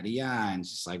signed? Yada, yada. And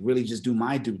just like really just do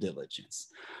my due diligence,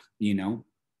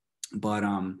 But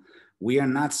we are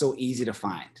not so easy to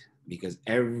find because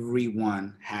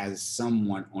everyone has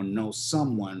someone or knows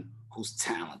someone who's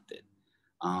talented.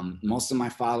 Most of my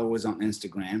followers on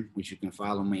Instagram, which you can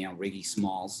follow me on Riggy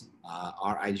Smalls,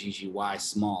 Riggy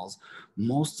Smalls,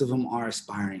 most of them are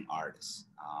aspiring artists.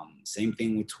 Same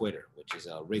thing with Twitter, which is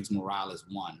Riggs Morales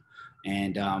 1.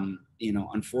 And,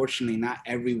 unfortunately, not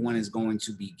everyone is going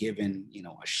to be given,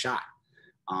 a shot.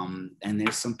 And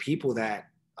there's some people that,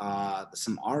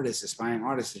 some artists, aspiring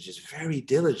artists, are just very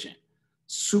diligent,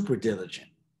 super diligent.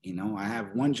 I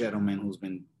have one gentleman who's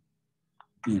been,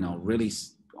 really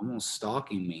almost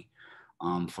stalking me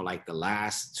for like the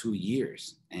last 2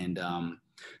 years. And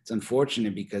it's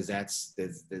unfortunate because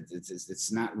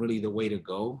it's not really the way to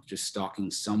go, just stalking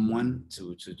someone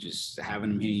to just having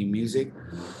them hear your music.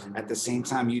 At the same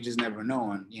time, you just never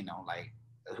know. And,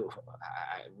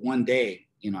 one day,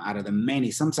 out of the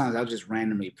many, sometimes I'll just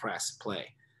randomly press play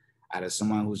out of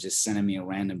someone who's just sending me a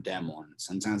random demo. And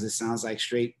sometimes it sounds like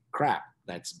straight crap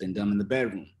that's been done in the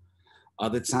bedroom.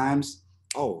 Other times,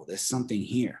 oh, there's something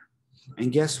here.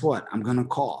 And guess what? I'm going to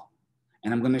call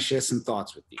and I'm going to share some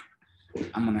thoughts with you.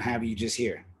 I'm going to have you just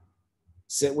here.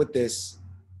 Sit with this,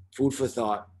 food for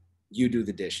thought. You do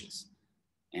the dishes.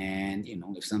 And,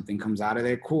 if something comes out of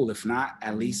there, cool. If not,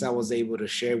 at least I was able to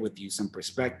share with you some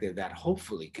perspective that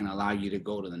hopefully can allow you to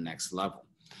go to the next level.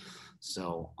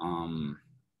 So,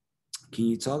 can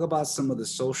you talk about some of the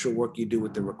social work you do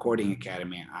with the Recording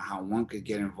Academy and how one could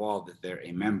get involved if they're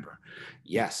a member?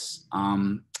 Yes.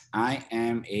 I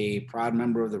am a proud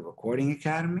member of the Recording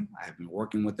Academy. I've been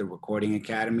working with the Recording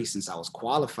Academy since I was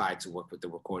qualified to work with the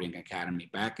Recording Academy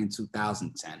back in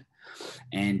 2010.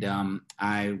 And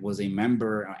I was a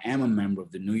member, I am a member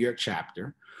of the New York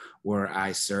chapter, where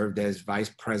I served as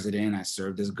vice president, I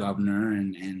served as governor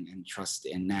and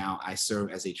trustee, and now I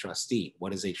serve as a trustee.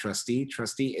 What is a trustee?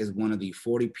 Trustee is one of the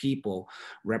 40 people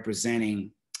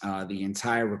representing the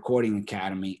entire Recording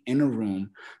Academy in a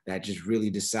room that just really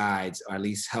decides, or at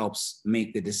least helps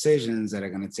make the decisions that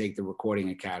are going to take the Recording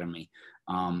Academy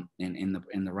in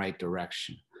the right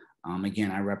direction. Again,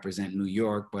 I represent New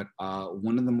York, but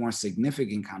one of the more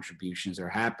significant contributions or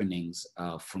happenings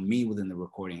for me within the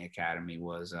Recording Academy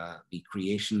was the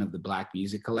creation of the Black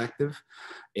Music Collective.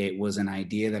 It was an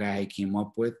idea that I came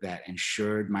up with that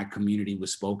ensured my community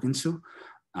was spoken to.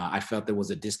 I felt there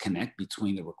was a disconnect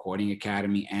between the Recording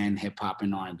Academy and hip hop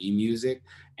and R&B music,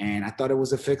 and I thought it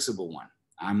was a fixable one.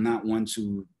 I'm not one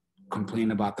to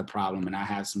complain about the problem and I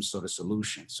have some sort of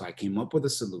solution. So I came up with a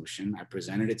solution. I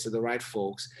presented it to the right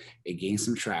folks. It gained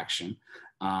some traction.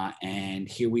 And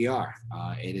here we are.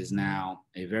 It is now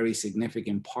a very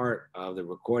significant part of the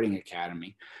Recording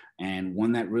Academy and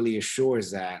one that really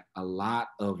assures that a lot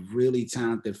of really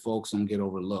talented folks don't get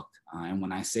overlooked. And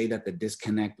when I say that the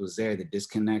disconnect was there, the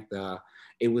disconnect,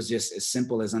 it was just as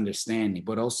simple as understanding,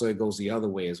 but also it goes the other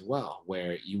way as well,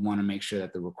 where you want to make sure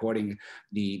that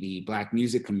the Black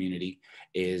music community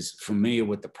is familiar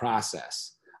with the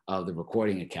process of the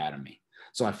Recording Academy.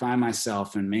 So I find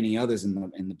myself and many others in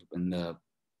the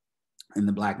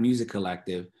Black Music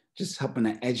Collective just helping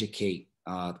to educate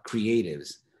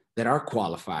creatives that are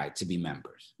qualified to be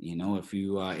members. If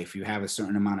you have a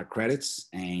certain amount of credits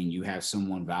and you have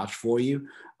someone vouch for you,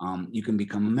 you can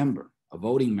become a member, a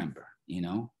voting member.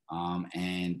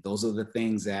 And those are the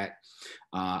things that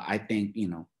I think,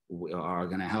 are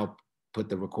going to help put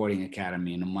the Recording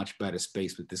Academy in a much better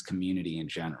space with this community in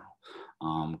general.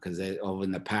 Because over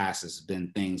in the past, there's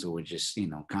been things that would just,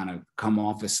 kind of come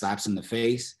off as slaps in the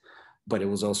face, but it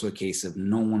was also a case of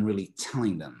no one really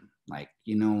telling them, like,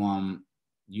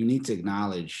 you need to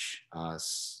acknowledge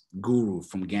Guru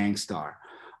from Gangstar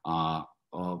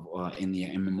in the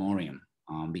in memoriam.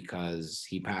 Because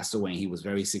he passed away and he was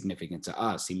very significant to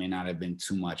us. He may not have been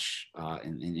too much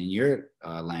in your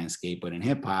landscape, but in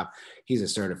hip hop, he's a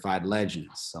certified legend.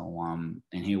 So,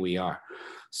 and here we are.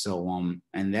 So,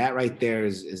 and that right there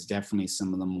is definitely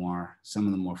some of the more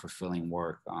fulfilling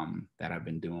work that I've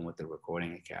been doing with the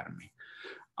Recording Academy.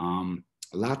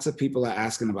 Lots of people are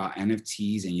asking about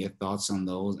NFTs and your thoughts on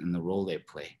those and the role they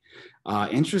play.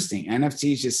 Interesting.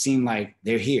 NFTs just seem like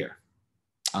they're here.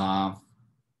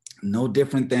 No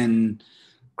different than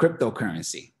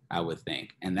cryptocurrency, I would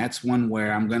think. And that's one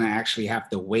where I'm going to actually have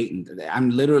to wait. And I'm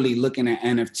literally looking at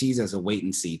NFTs as a wait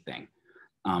and see thing.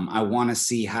 I want to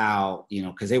see how,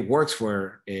 because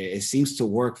it seems to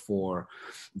work for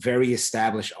very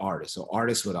established artists or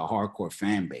artists with a hardcore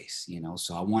fan base,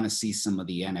 so I want to see some of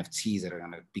the NFTs that are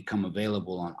going to become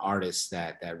available on artists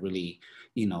that really,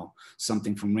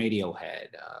 something from Radiohead,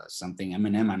 something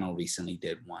Eminem I know recently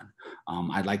did one.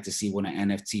 I'd like to see what an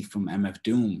NFT from MF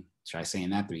Doom, try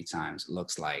saying that 3 times,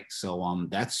 looks like. So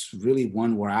that's really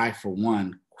one where I, for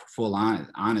one,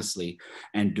 honestly,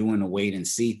 and doing a wait and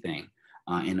see thing.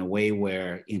 In a way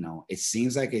where, it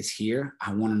seems like it's here.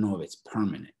 I want to know if it's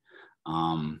permanent.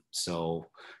 So,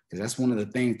 because that's one of the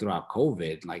things throughout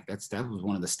COVID, like that was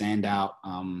one of the standout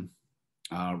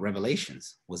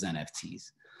revelations was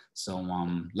NFTs. So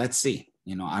let's see.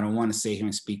 I don't want to sit here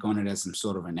and speak on it as some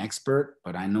sort of an expert,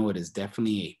 but I know it is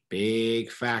definitely a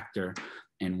big factor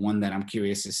and one that I'm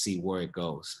curious to see where it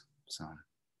goes. So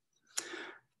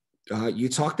you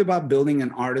talked about building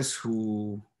on artists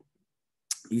who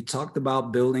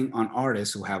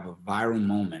have a viral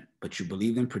moment, but you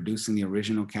believe in producing the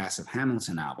original cast of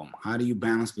Hamilton album. How do you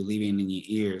balance believing in your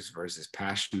ears versus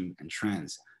passion and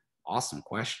trends? Awesome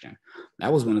question.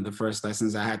 That was one of the first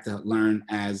lessons I had to learn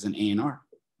as an A&R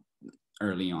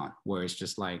early on, where it's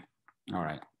just like, all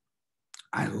right,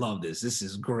 I love this. This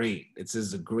is great. This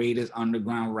is the greatest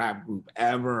underground rap group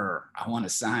ever. I want to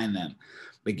sign them.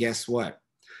 But guess what?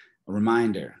 A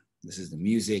reminder, this is the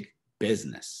music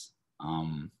business.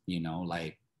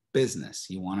 Like business,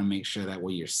 you want to make sure that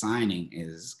what you're signing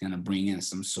is going to bring in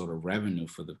some sort of revenue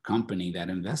for the company that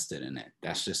invested in it.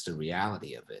 That's just the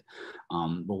reality of it.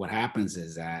 But what happens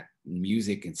is that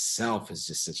music itself is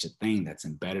just such a thing that's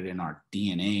embedded in our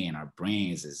DNA and our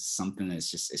brains, is something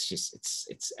that's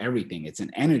it's everything. It's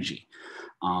an energy.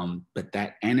 But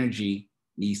that energy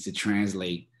needs to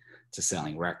translate to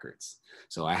selling records.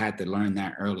 So I had to learn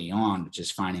that early on,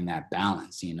 just finding that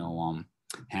balance.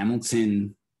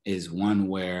 Hamilton is one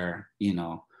where,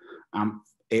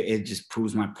 it just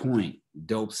proves my point.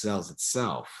 Dope sells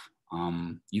itself.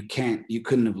 You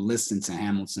couldn't have listened to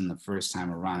Hamilton the first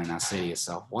time around and not say to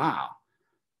yourself, wow,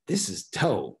 this is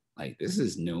dope. Like, this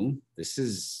is new.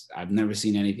 I've never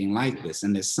seen anything like this.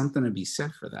 And there's something to be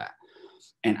said for that.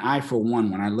 And I, for one,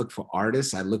 when I look for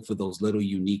artists, I look for those little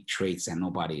unique traits that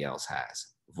nobody else has: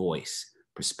 voice,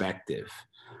 perspective,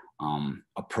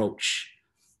 approach.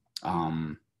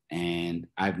 And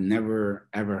I've never,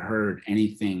 ever heard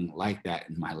anything like that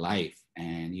in my life.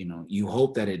 And, you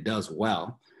hope that it does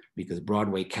well, because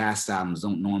Broadway cast albums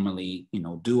don't normally,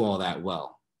 do all that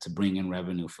well to bring in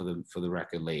revenue for the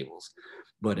record labels.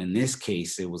 But in this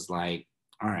case, it was like,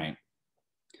 all right,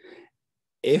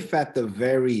 if at the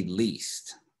very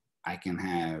least I can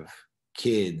have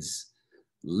kids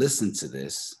listen to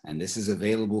this, and this is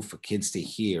available for kids to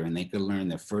hear, and they could learn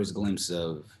their first glimpse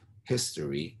of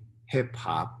history, hip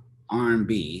hop,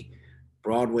 R&B,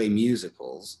 Broadway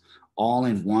musicals, all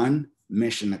in one,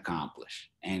 mission accomplished.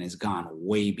 And it's gone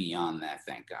way beyond that,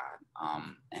 thank God.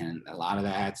 And a lot of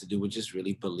that had to do with just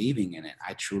really believing in it.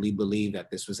 I truly believe that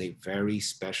this was a very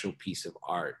special piece of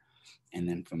art. And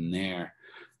then from there,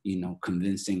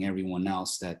 convincing everyone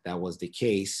else that that was the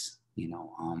case,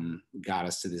 got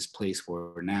us to this place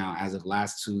where now, as of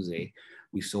last Tuesday,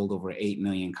 we sold over 8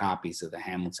 million copies of the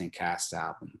Hamilton cast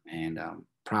album. And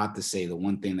proud to say, the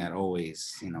one thing that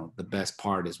always, the best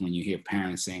part is when you hear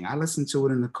parents saying, I listened to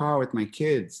it in the car with my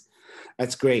kids.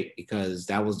 That's great, because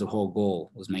that was the whole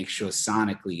goal, was make sure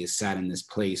sonically it sat in this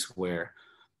place where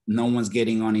no one's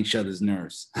getting on each other's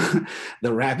nerves.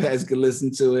 The rap heads could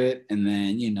listen to it, and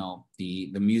then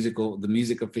the music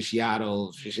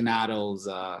aficionados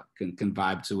can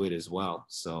vibe to it as well.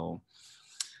 So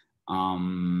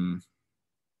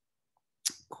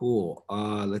cool.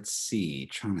 Let's see,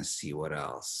 trying to see what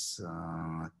else.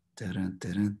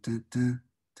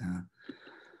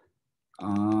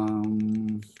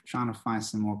 Trying to find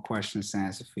some more questions to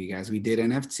answer for you guys. We did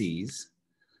NFTs.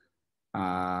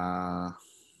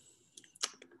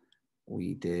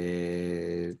 We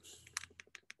did,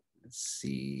 Let's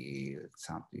see,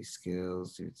 top these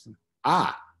skills.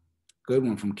 Ah, good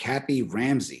one from Kathy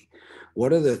Ramsey.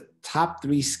 What are the top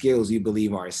 3 skills you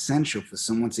believe are essential for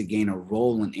someone to gain a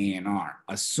role in A&R,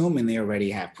 assuming they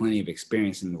already have plenty of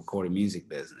experience in the recorded music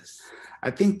business? I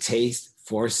think taste,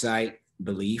 foresight,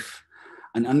 belief,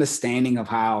 an understanding of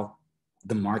how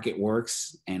the market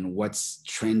works and what's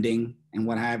trending and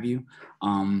what have you.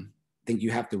 I think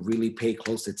you have to really pay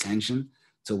close attention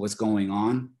to what's going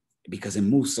on because it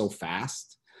moves so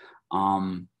fast.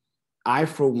 I,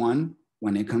 for one,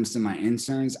 when it comes to my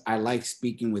interns, I like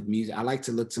speaking with music. I like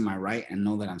to look to my right and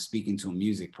know that I'm speaking to a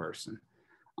music person.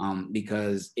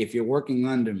 Because if you're working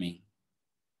under me,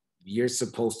 you're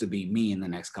supposed to be me in the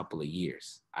next couple of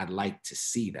years. I'd like to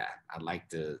see that. I'd like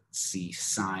to see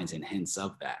signs and hints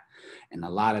of that. And a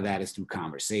lot of that is through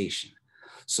conversation.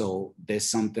 So there's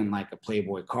something like a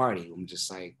Playboy Cardi. I'm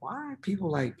just like, why people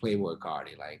like Playboy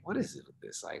Cardi? Like, what is it with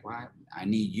this? Like, why? I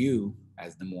need you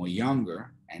as the more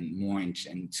younger and more in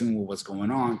tune with what's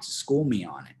going on to school me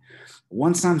on it.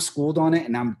 Once I'm schooled on it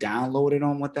and I'm downloaded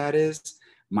on what that is,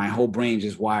 my whole brain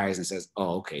just wires and says,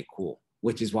 oh, okay, cool.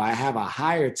 Which is why I have a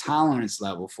higher tolerance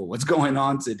level for what's going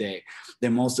on today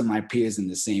than most of my peers in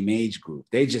the same age group.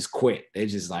 They just quit. They're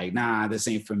just like, nah, this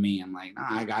ain't for me. I'm like, nah,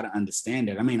 I got to understand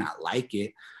it. I may not like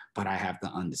it, but I have to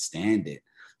understand it.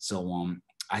 So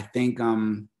I think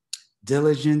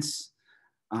diligence,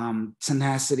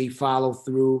 tenacity, follow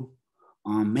through,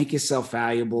 make yourself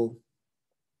valuable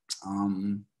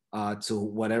to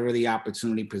whatever the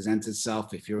opportunity presents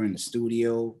itself. If you're in the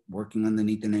studio working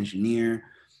underneath an engineer,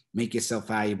 make yourself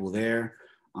valuable there,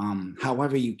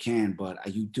 however you can, but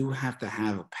you do have to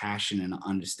have a passion and an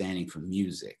understanding for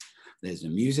music. There's the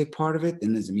music part of it,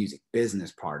 then there's the music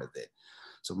business part of it.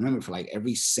 So remember, for like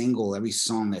every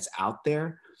song that's out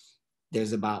there,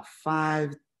 there's about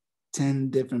 5-10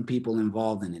 different people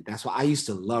involved in it. That's why I used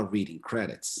to love reading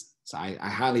credits. So I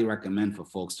highly recommend for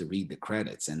folks to read the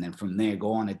credits, and then from there,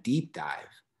 go on a deep dive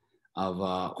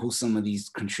of who some of these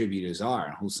contributors are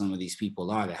and who some of these people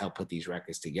are that help put these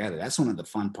records together. That's one of the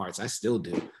fun parts I still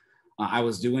do. I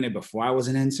was doing it before I was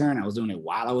an intern. I was doing it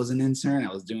while I was an intern.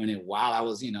 I was doing it while I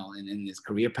was, in this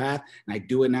career path. And I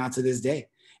do it now to this day.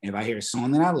 And if I hear a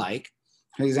song that I like,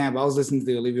 for example, I was listening to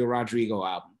the Olivia Rodrigo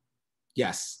album.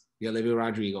 Yes, the Olivia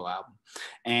Rodrigo album.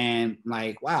 And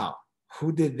like, wow,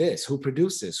 who did this? Who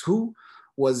produced this? Who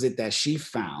was it that she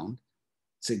found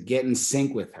to get in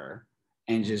sync with her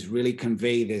and just really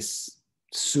convey this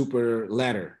super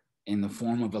letter in the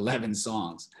form of 11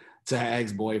 songs to her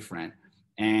ex-boyfriend?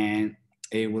 And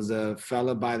it was a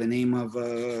fella by the name of,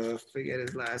 forget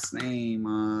his last name,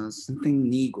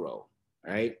 something Negro,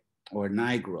 right? Or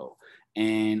Nigro.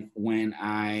 And when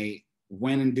I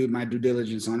went and did my due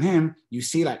diligence on him, you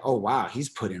see like, oh, wow, he's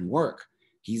put in work.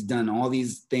 He's done all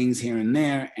these things here and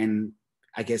there. And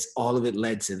I guess all of it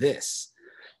led to this.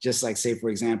 Just like, say,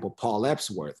 for example, Paul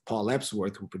Epsworth,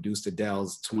 who produced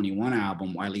Adele's 21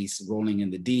 album, While He's Rolling in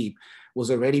the Deep,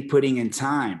 was already putting in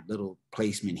time, little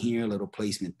placement here, little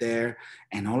placement there.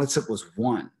 And all it took was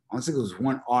one. All it took was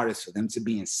one artist for them to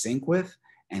be in sync with.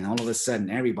 And all of a sudden,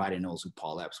 everybody knows who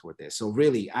Paul Epsworth is. So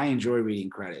really, I enjoy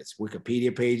reading credits,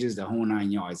 Wikipedia pages, the whole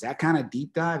 9 yards. That kind of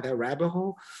deep dive, that rabbit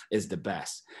hole is the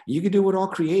best. And you can do it with all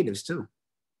creatives too.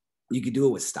 You could do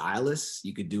it with stylists.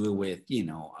 You could do it with,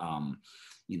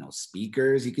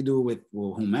 speakers. You could do it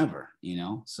with whomever,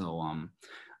 So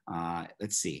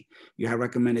let's see. You have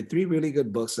recommended 3 really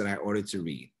good books that I ordered to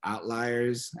read: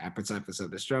 Outliers, Appetite for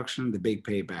Self-Destruction, The Big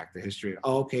Payback, The History.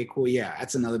 Oh, okay, cool. Yeah,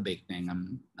 that's another big thing.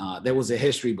 There was a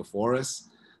history before us.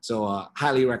 So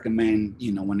highly recommend,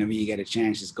 whenever you get a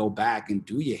chance, just go back and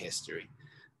do your history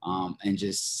and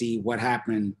just see what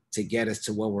happened to get us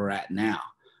to where we're at now.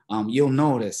 You'll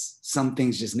notice some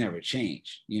things just never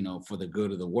change, for the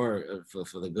good of the word,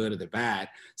 for the good or the bad,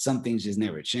 some things just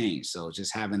never change. So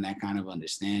just having that kind of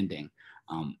understanding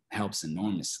helps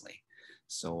enormously.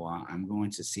 So I'm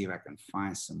going to see if I can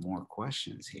find some more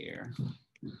questions here.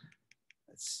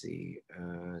 Let's see.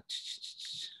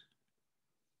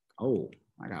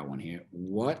 I got one here.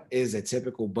 What is a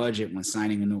typical budget when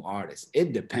signing a new artist?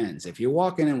 It depends. If you're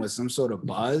walking in with some sort of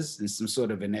buzz and some sort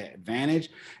of an advantage,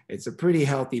 it's a pretty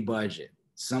healthy budget,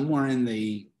 somewhere in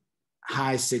the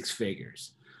high 6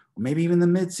 figures, or maybe even the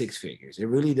mid 6 figures. It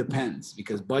really depends,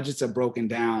 because budgets are broken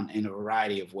down in a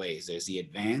variety of ways. There's the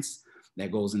advance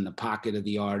that goes in the pocket of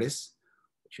the artist,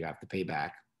 which you have to pay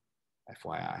back,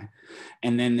 FYI.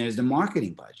 And then there's the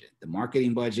marketing budget. The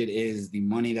marketing budget is the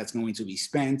money that's going to be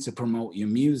spent to promote your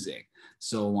music.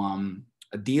 So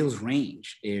deals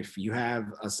range. If you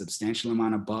have a substantial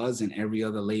amount of buzz and every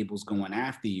other label's going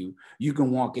after you, you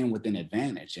can walk in with an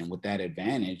advantage. And with that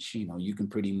advantage, you know, you can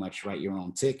pretty much write your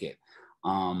own ticket,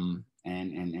 and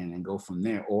go from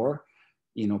there. Or,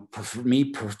 you know,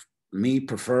 me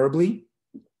preferably,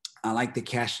 I like to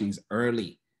cash things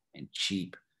early and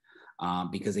cheap.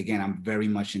 Because again, I'm very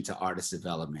much into artist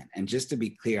development. And just to be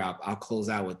clear, I'll close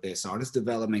out with this. Artist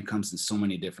development comes in so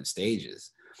many different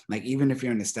stages. Like, even if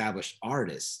you're an established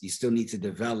artist, you still need to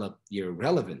develop your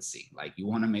relevancy. Like, you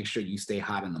want to make sure you stay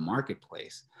hot in the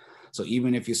marketplace. So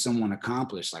even if you're someone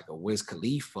accomplished, like a Wiz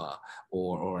Khalifa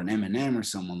or an Eminem or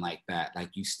someone like that,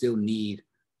 like, you still need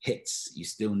hits. You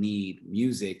still need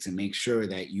music to make sure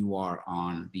that you are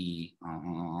on the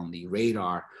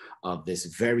radar of this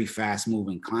very fast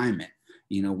moving climate.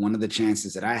 You know, one of the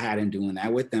chances that I had in doing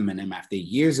that with Eminem, after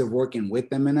years of working with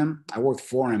Eminem, I worked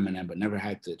for Eminem, but never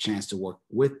had the chance to work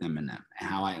with Eminem.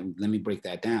 And let me break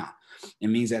that down. It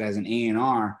means that as an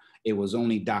A&R, it was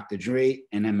only Dr. Dre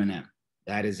and Eminem.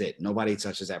 That is it. Nobody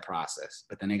touches that process.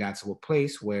 But then it got to a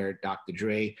place where Dr.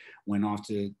 Dre went off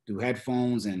to do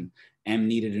headphones, and M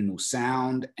needed a new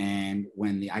sound. And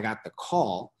when I got the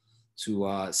call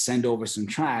to send over some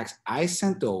tracks, I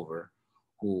sent over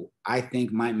who I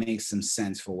think might make some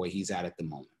sense for where he's at the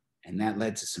moment. And that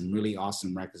led to some really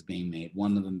awesome records being made.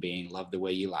 One of them being Love the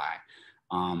Way You Lie.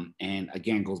 And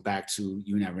again, goes back to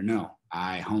You Never Know.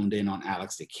 I honed in on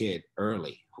Alex the Kid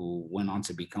early, who went on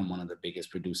to become one of the biggest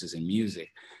producers in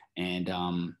music. And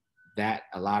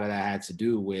a lot of that had to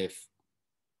do with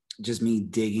just me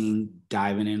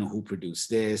diving in on who produced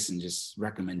this, and just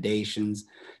recommendations,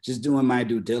 just doing my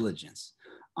due diligence.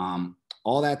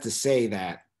 All that to say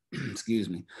that, excuse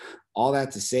me, all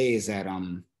that to say is that,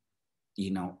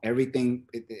 you know, everything,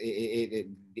 the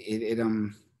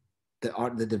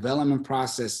development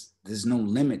process, there's no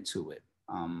limit to it.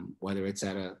 Whether it's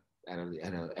at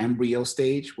an embryo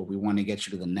stage where we want to get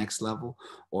you to the next level,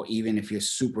 or even if you're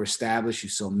super established, you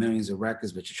sell millions of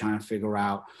records, but you're trying to figure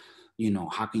out, you know,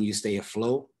 how can you stay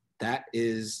afloat? That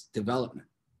is development.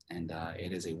 And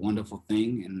it is a wonderful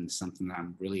thing, and something that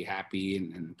I'm really happy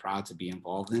and proud to be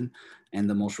involved in. And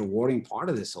the most rewarding part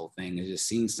of this whole thing is just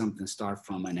seeing something start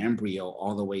from an embryo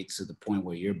all the way to the point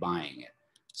where you're buying it.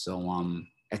 So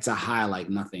it's a high like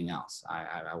nothing else.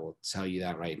 I will tell you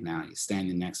that right now. You're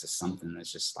standing next to something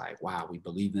that's just like, wow, we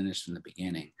believed in this from the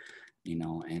beginning, you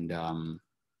know, and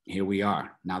here we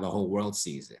are. Now the whole world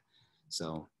sees it.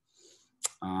 So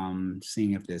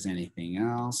seeing if there's anything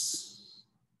else.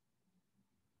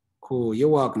 Cool. You're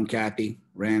welcome, Kathy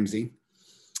Ramsey.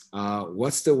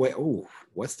 What's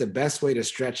the best way to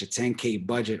stretch a 10K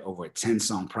budget over a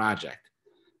 10-song project?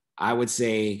 I would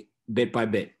say bit by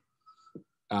bit.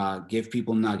 Give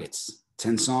people nuggets.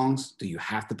 10 songs. Do you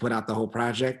have to put out the whole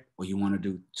project, or you want to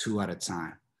do 2 at a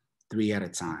time, 3 at a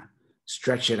time?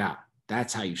 Stretch it out.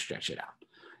 That's how you stretch it out.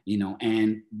 You know,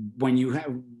 and when you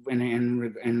have,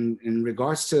 in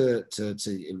regards to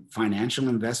financial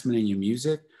investment in your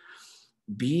music,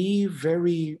 be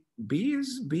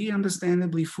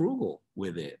understandably frugal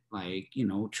with it. Like, you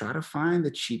know, try to find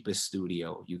the cheapest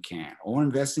studio you can, or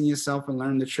invest in yourself and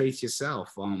learn the traits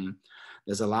yourself.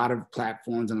 There's a lot of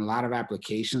platforms and a lot of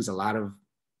applications, a lot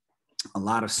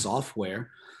of software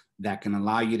that can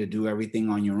allow you to do everything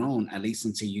on your own, at least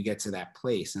until you get to that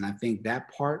place. And I think that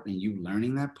part, and you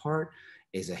learning that part,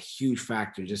 is a huge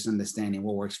factor, just understanding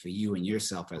what works for you and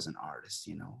yourself as an artist.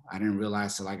 You know, I didn't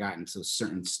realize till I got into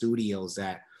certain studios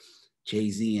that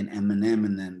Jay-Z and Eminem,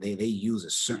 and then they use a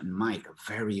certain mic, a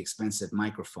very expensive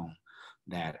microphone,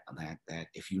 that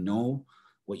if you know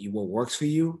what works for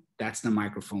you, that's the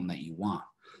microphone that you want.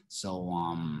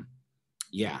 So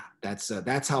yeah,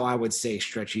 that's how I would say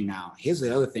stretching out. Here's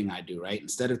the other thing I do, right?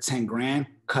 Instead of 10 grand,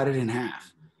 cut it in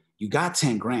half. You got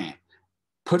 10 grand,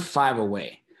 put 5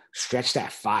 away. Stretch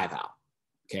that 5 out,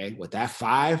 okay? With that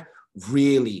 5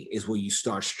 really is where you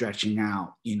start stretching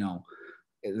out, you know,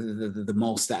 the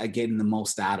most, getting the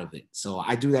most out of it. So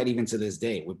I do that even to this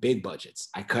day with big budgets.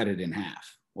 I cut it in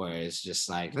half, where it's just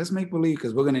like, let's make believe,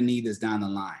 because we're gonna need this down the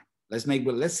line. Let's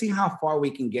see how far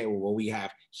we can get with what we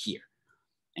have here.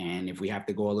 And if we have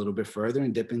to go a little bit further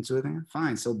and dip into it, then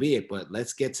fine, so be it. But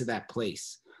let's get to that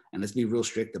place, and let's be real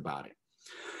strict about it.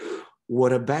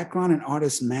 Would a background in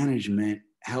artist management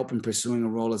help in pursuing a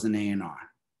role as an A&R?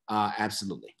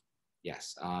 Absolutely,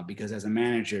 yes. Because as a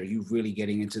manager, you're really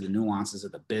getting into the nuances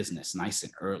of the business nice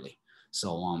and early.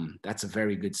 So that's a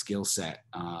very good skill set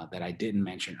that I didn't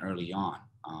mention early on,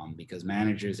 because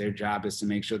managers, their job is to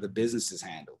make sure the business is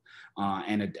handled.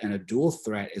 And a dual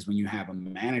threat is when you have a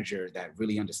manager that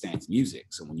really understands music.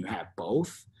 So when you have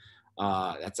both,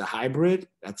 that's a hybrid,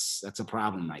 that's a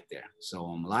problem right there. So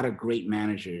a lot of great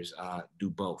managers do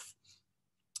both.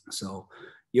 So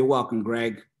you're welcome,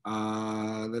 Greg.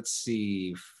 Let's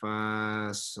see.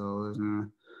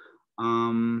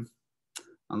 Um,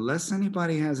 unless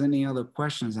anybody has any other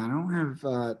questions, I don't have.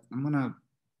 I'm gonna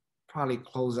probably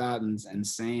close out and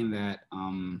saying that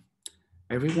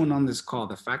everyone on this call,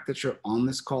 the fact that you're on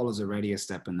this call is already a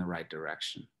step in the right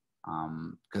direction.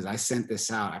 Because I sent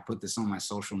this out, I put this on my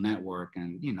social network,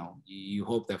 and you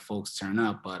hope that folks turn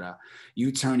up, but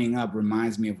you turning up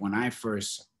reminds me of when I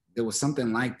first, there was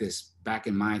something like this back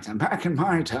in my time, back in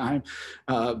my time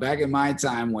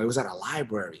where it was at a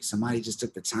library. Somebody just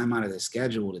took the time out of their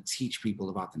schedule to teach people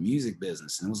about the music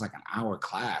business. And it was like an hour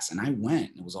class. And I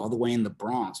went, it was all the way in the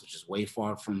Bronx, which is way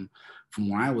far from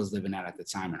where I was living at the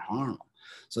time in Harlem.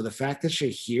 So the fact that you're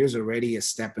here is already a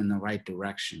step in the right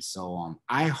direction. So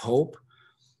I hope,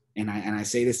 and I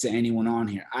say this to anyone on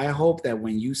here, I hope that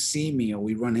when you see me or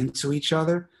we run into each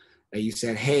other, that you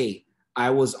said, hey,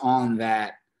 I was on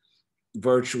that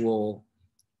virtual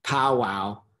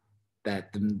powwow that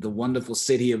the wonderful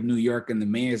city of New York and the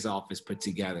mayor's office put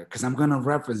together. Because I'm going to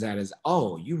reference that as,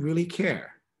 oh, you really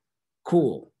care.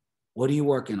 Cool. What are you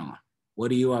working on? What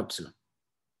are you up to?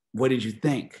 What did you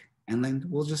think? And then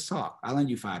we'll just talk. I'll lend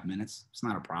you 5 minutes. It's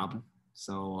not a problem.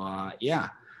 So yeah,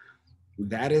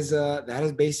 that is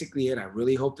basically it. I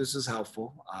really hope this was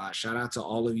helpful. Shout out to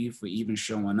all of you for even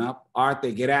showing up.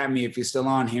 Arthur, get at me if you're still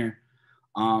on here.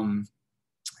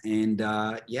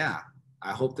 Yeah,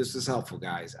 I hope this was helpful,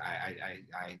 guys.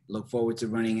 I look forward to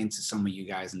running into some of you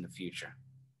guys in the future.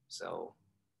 So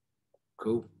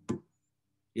cool.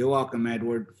 You're welcome,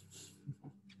 Edward.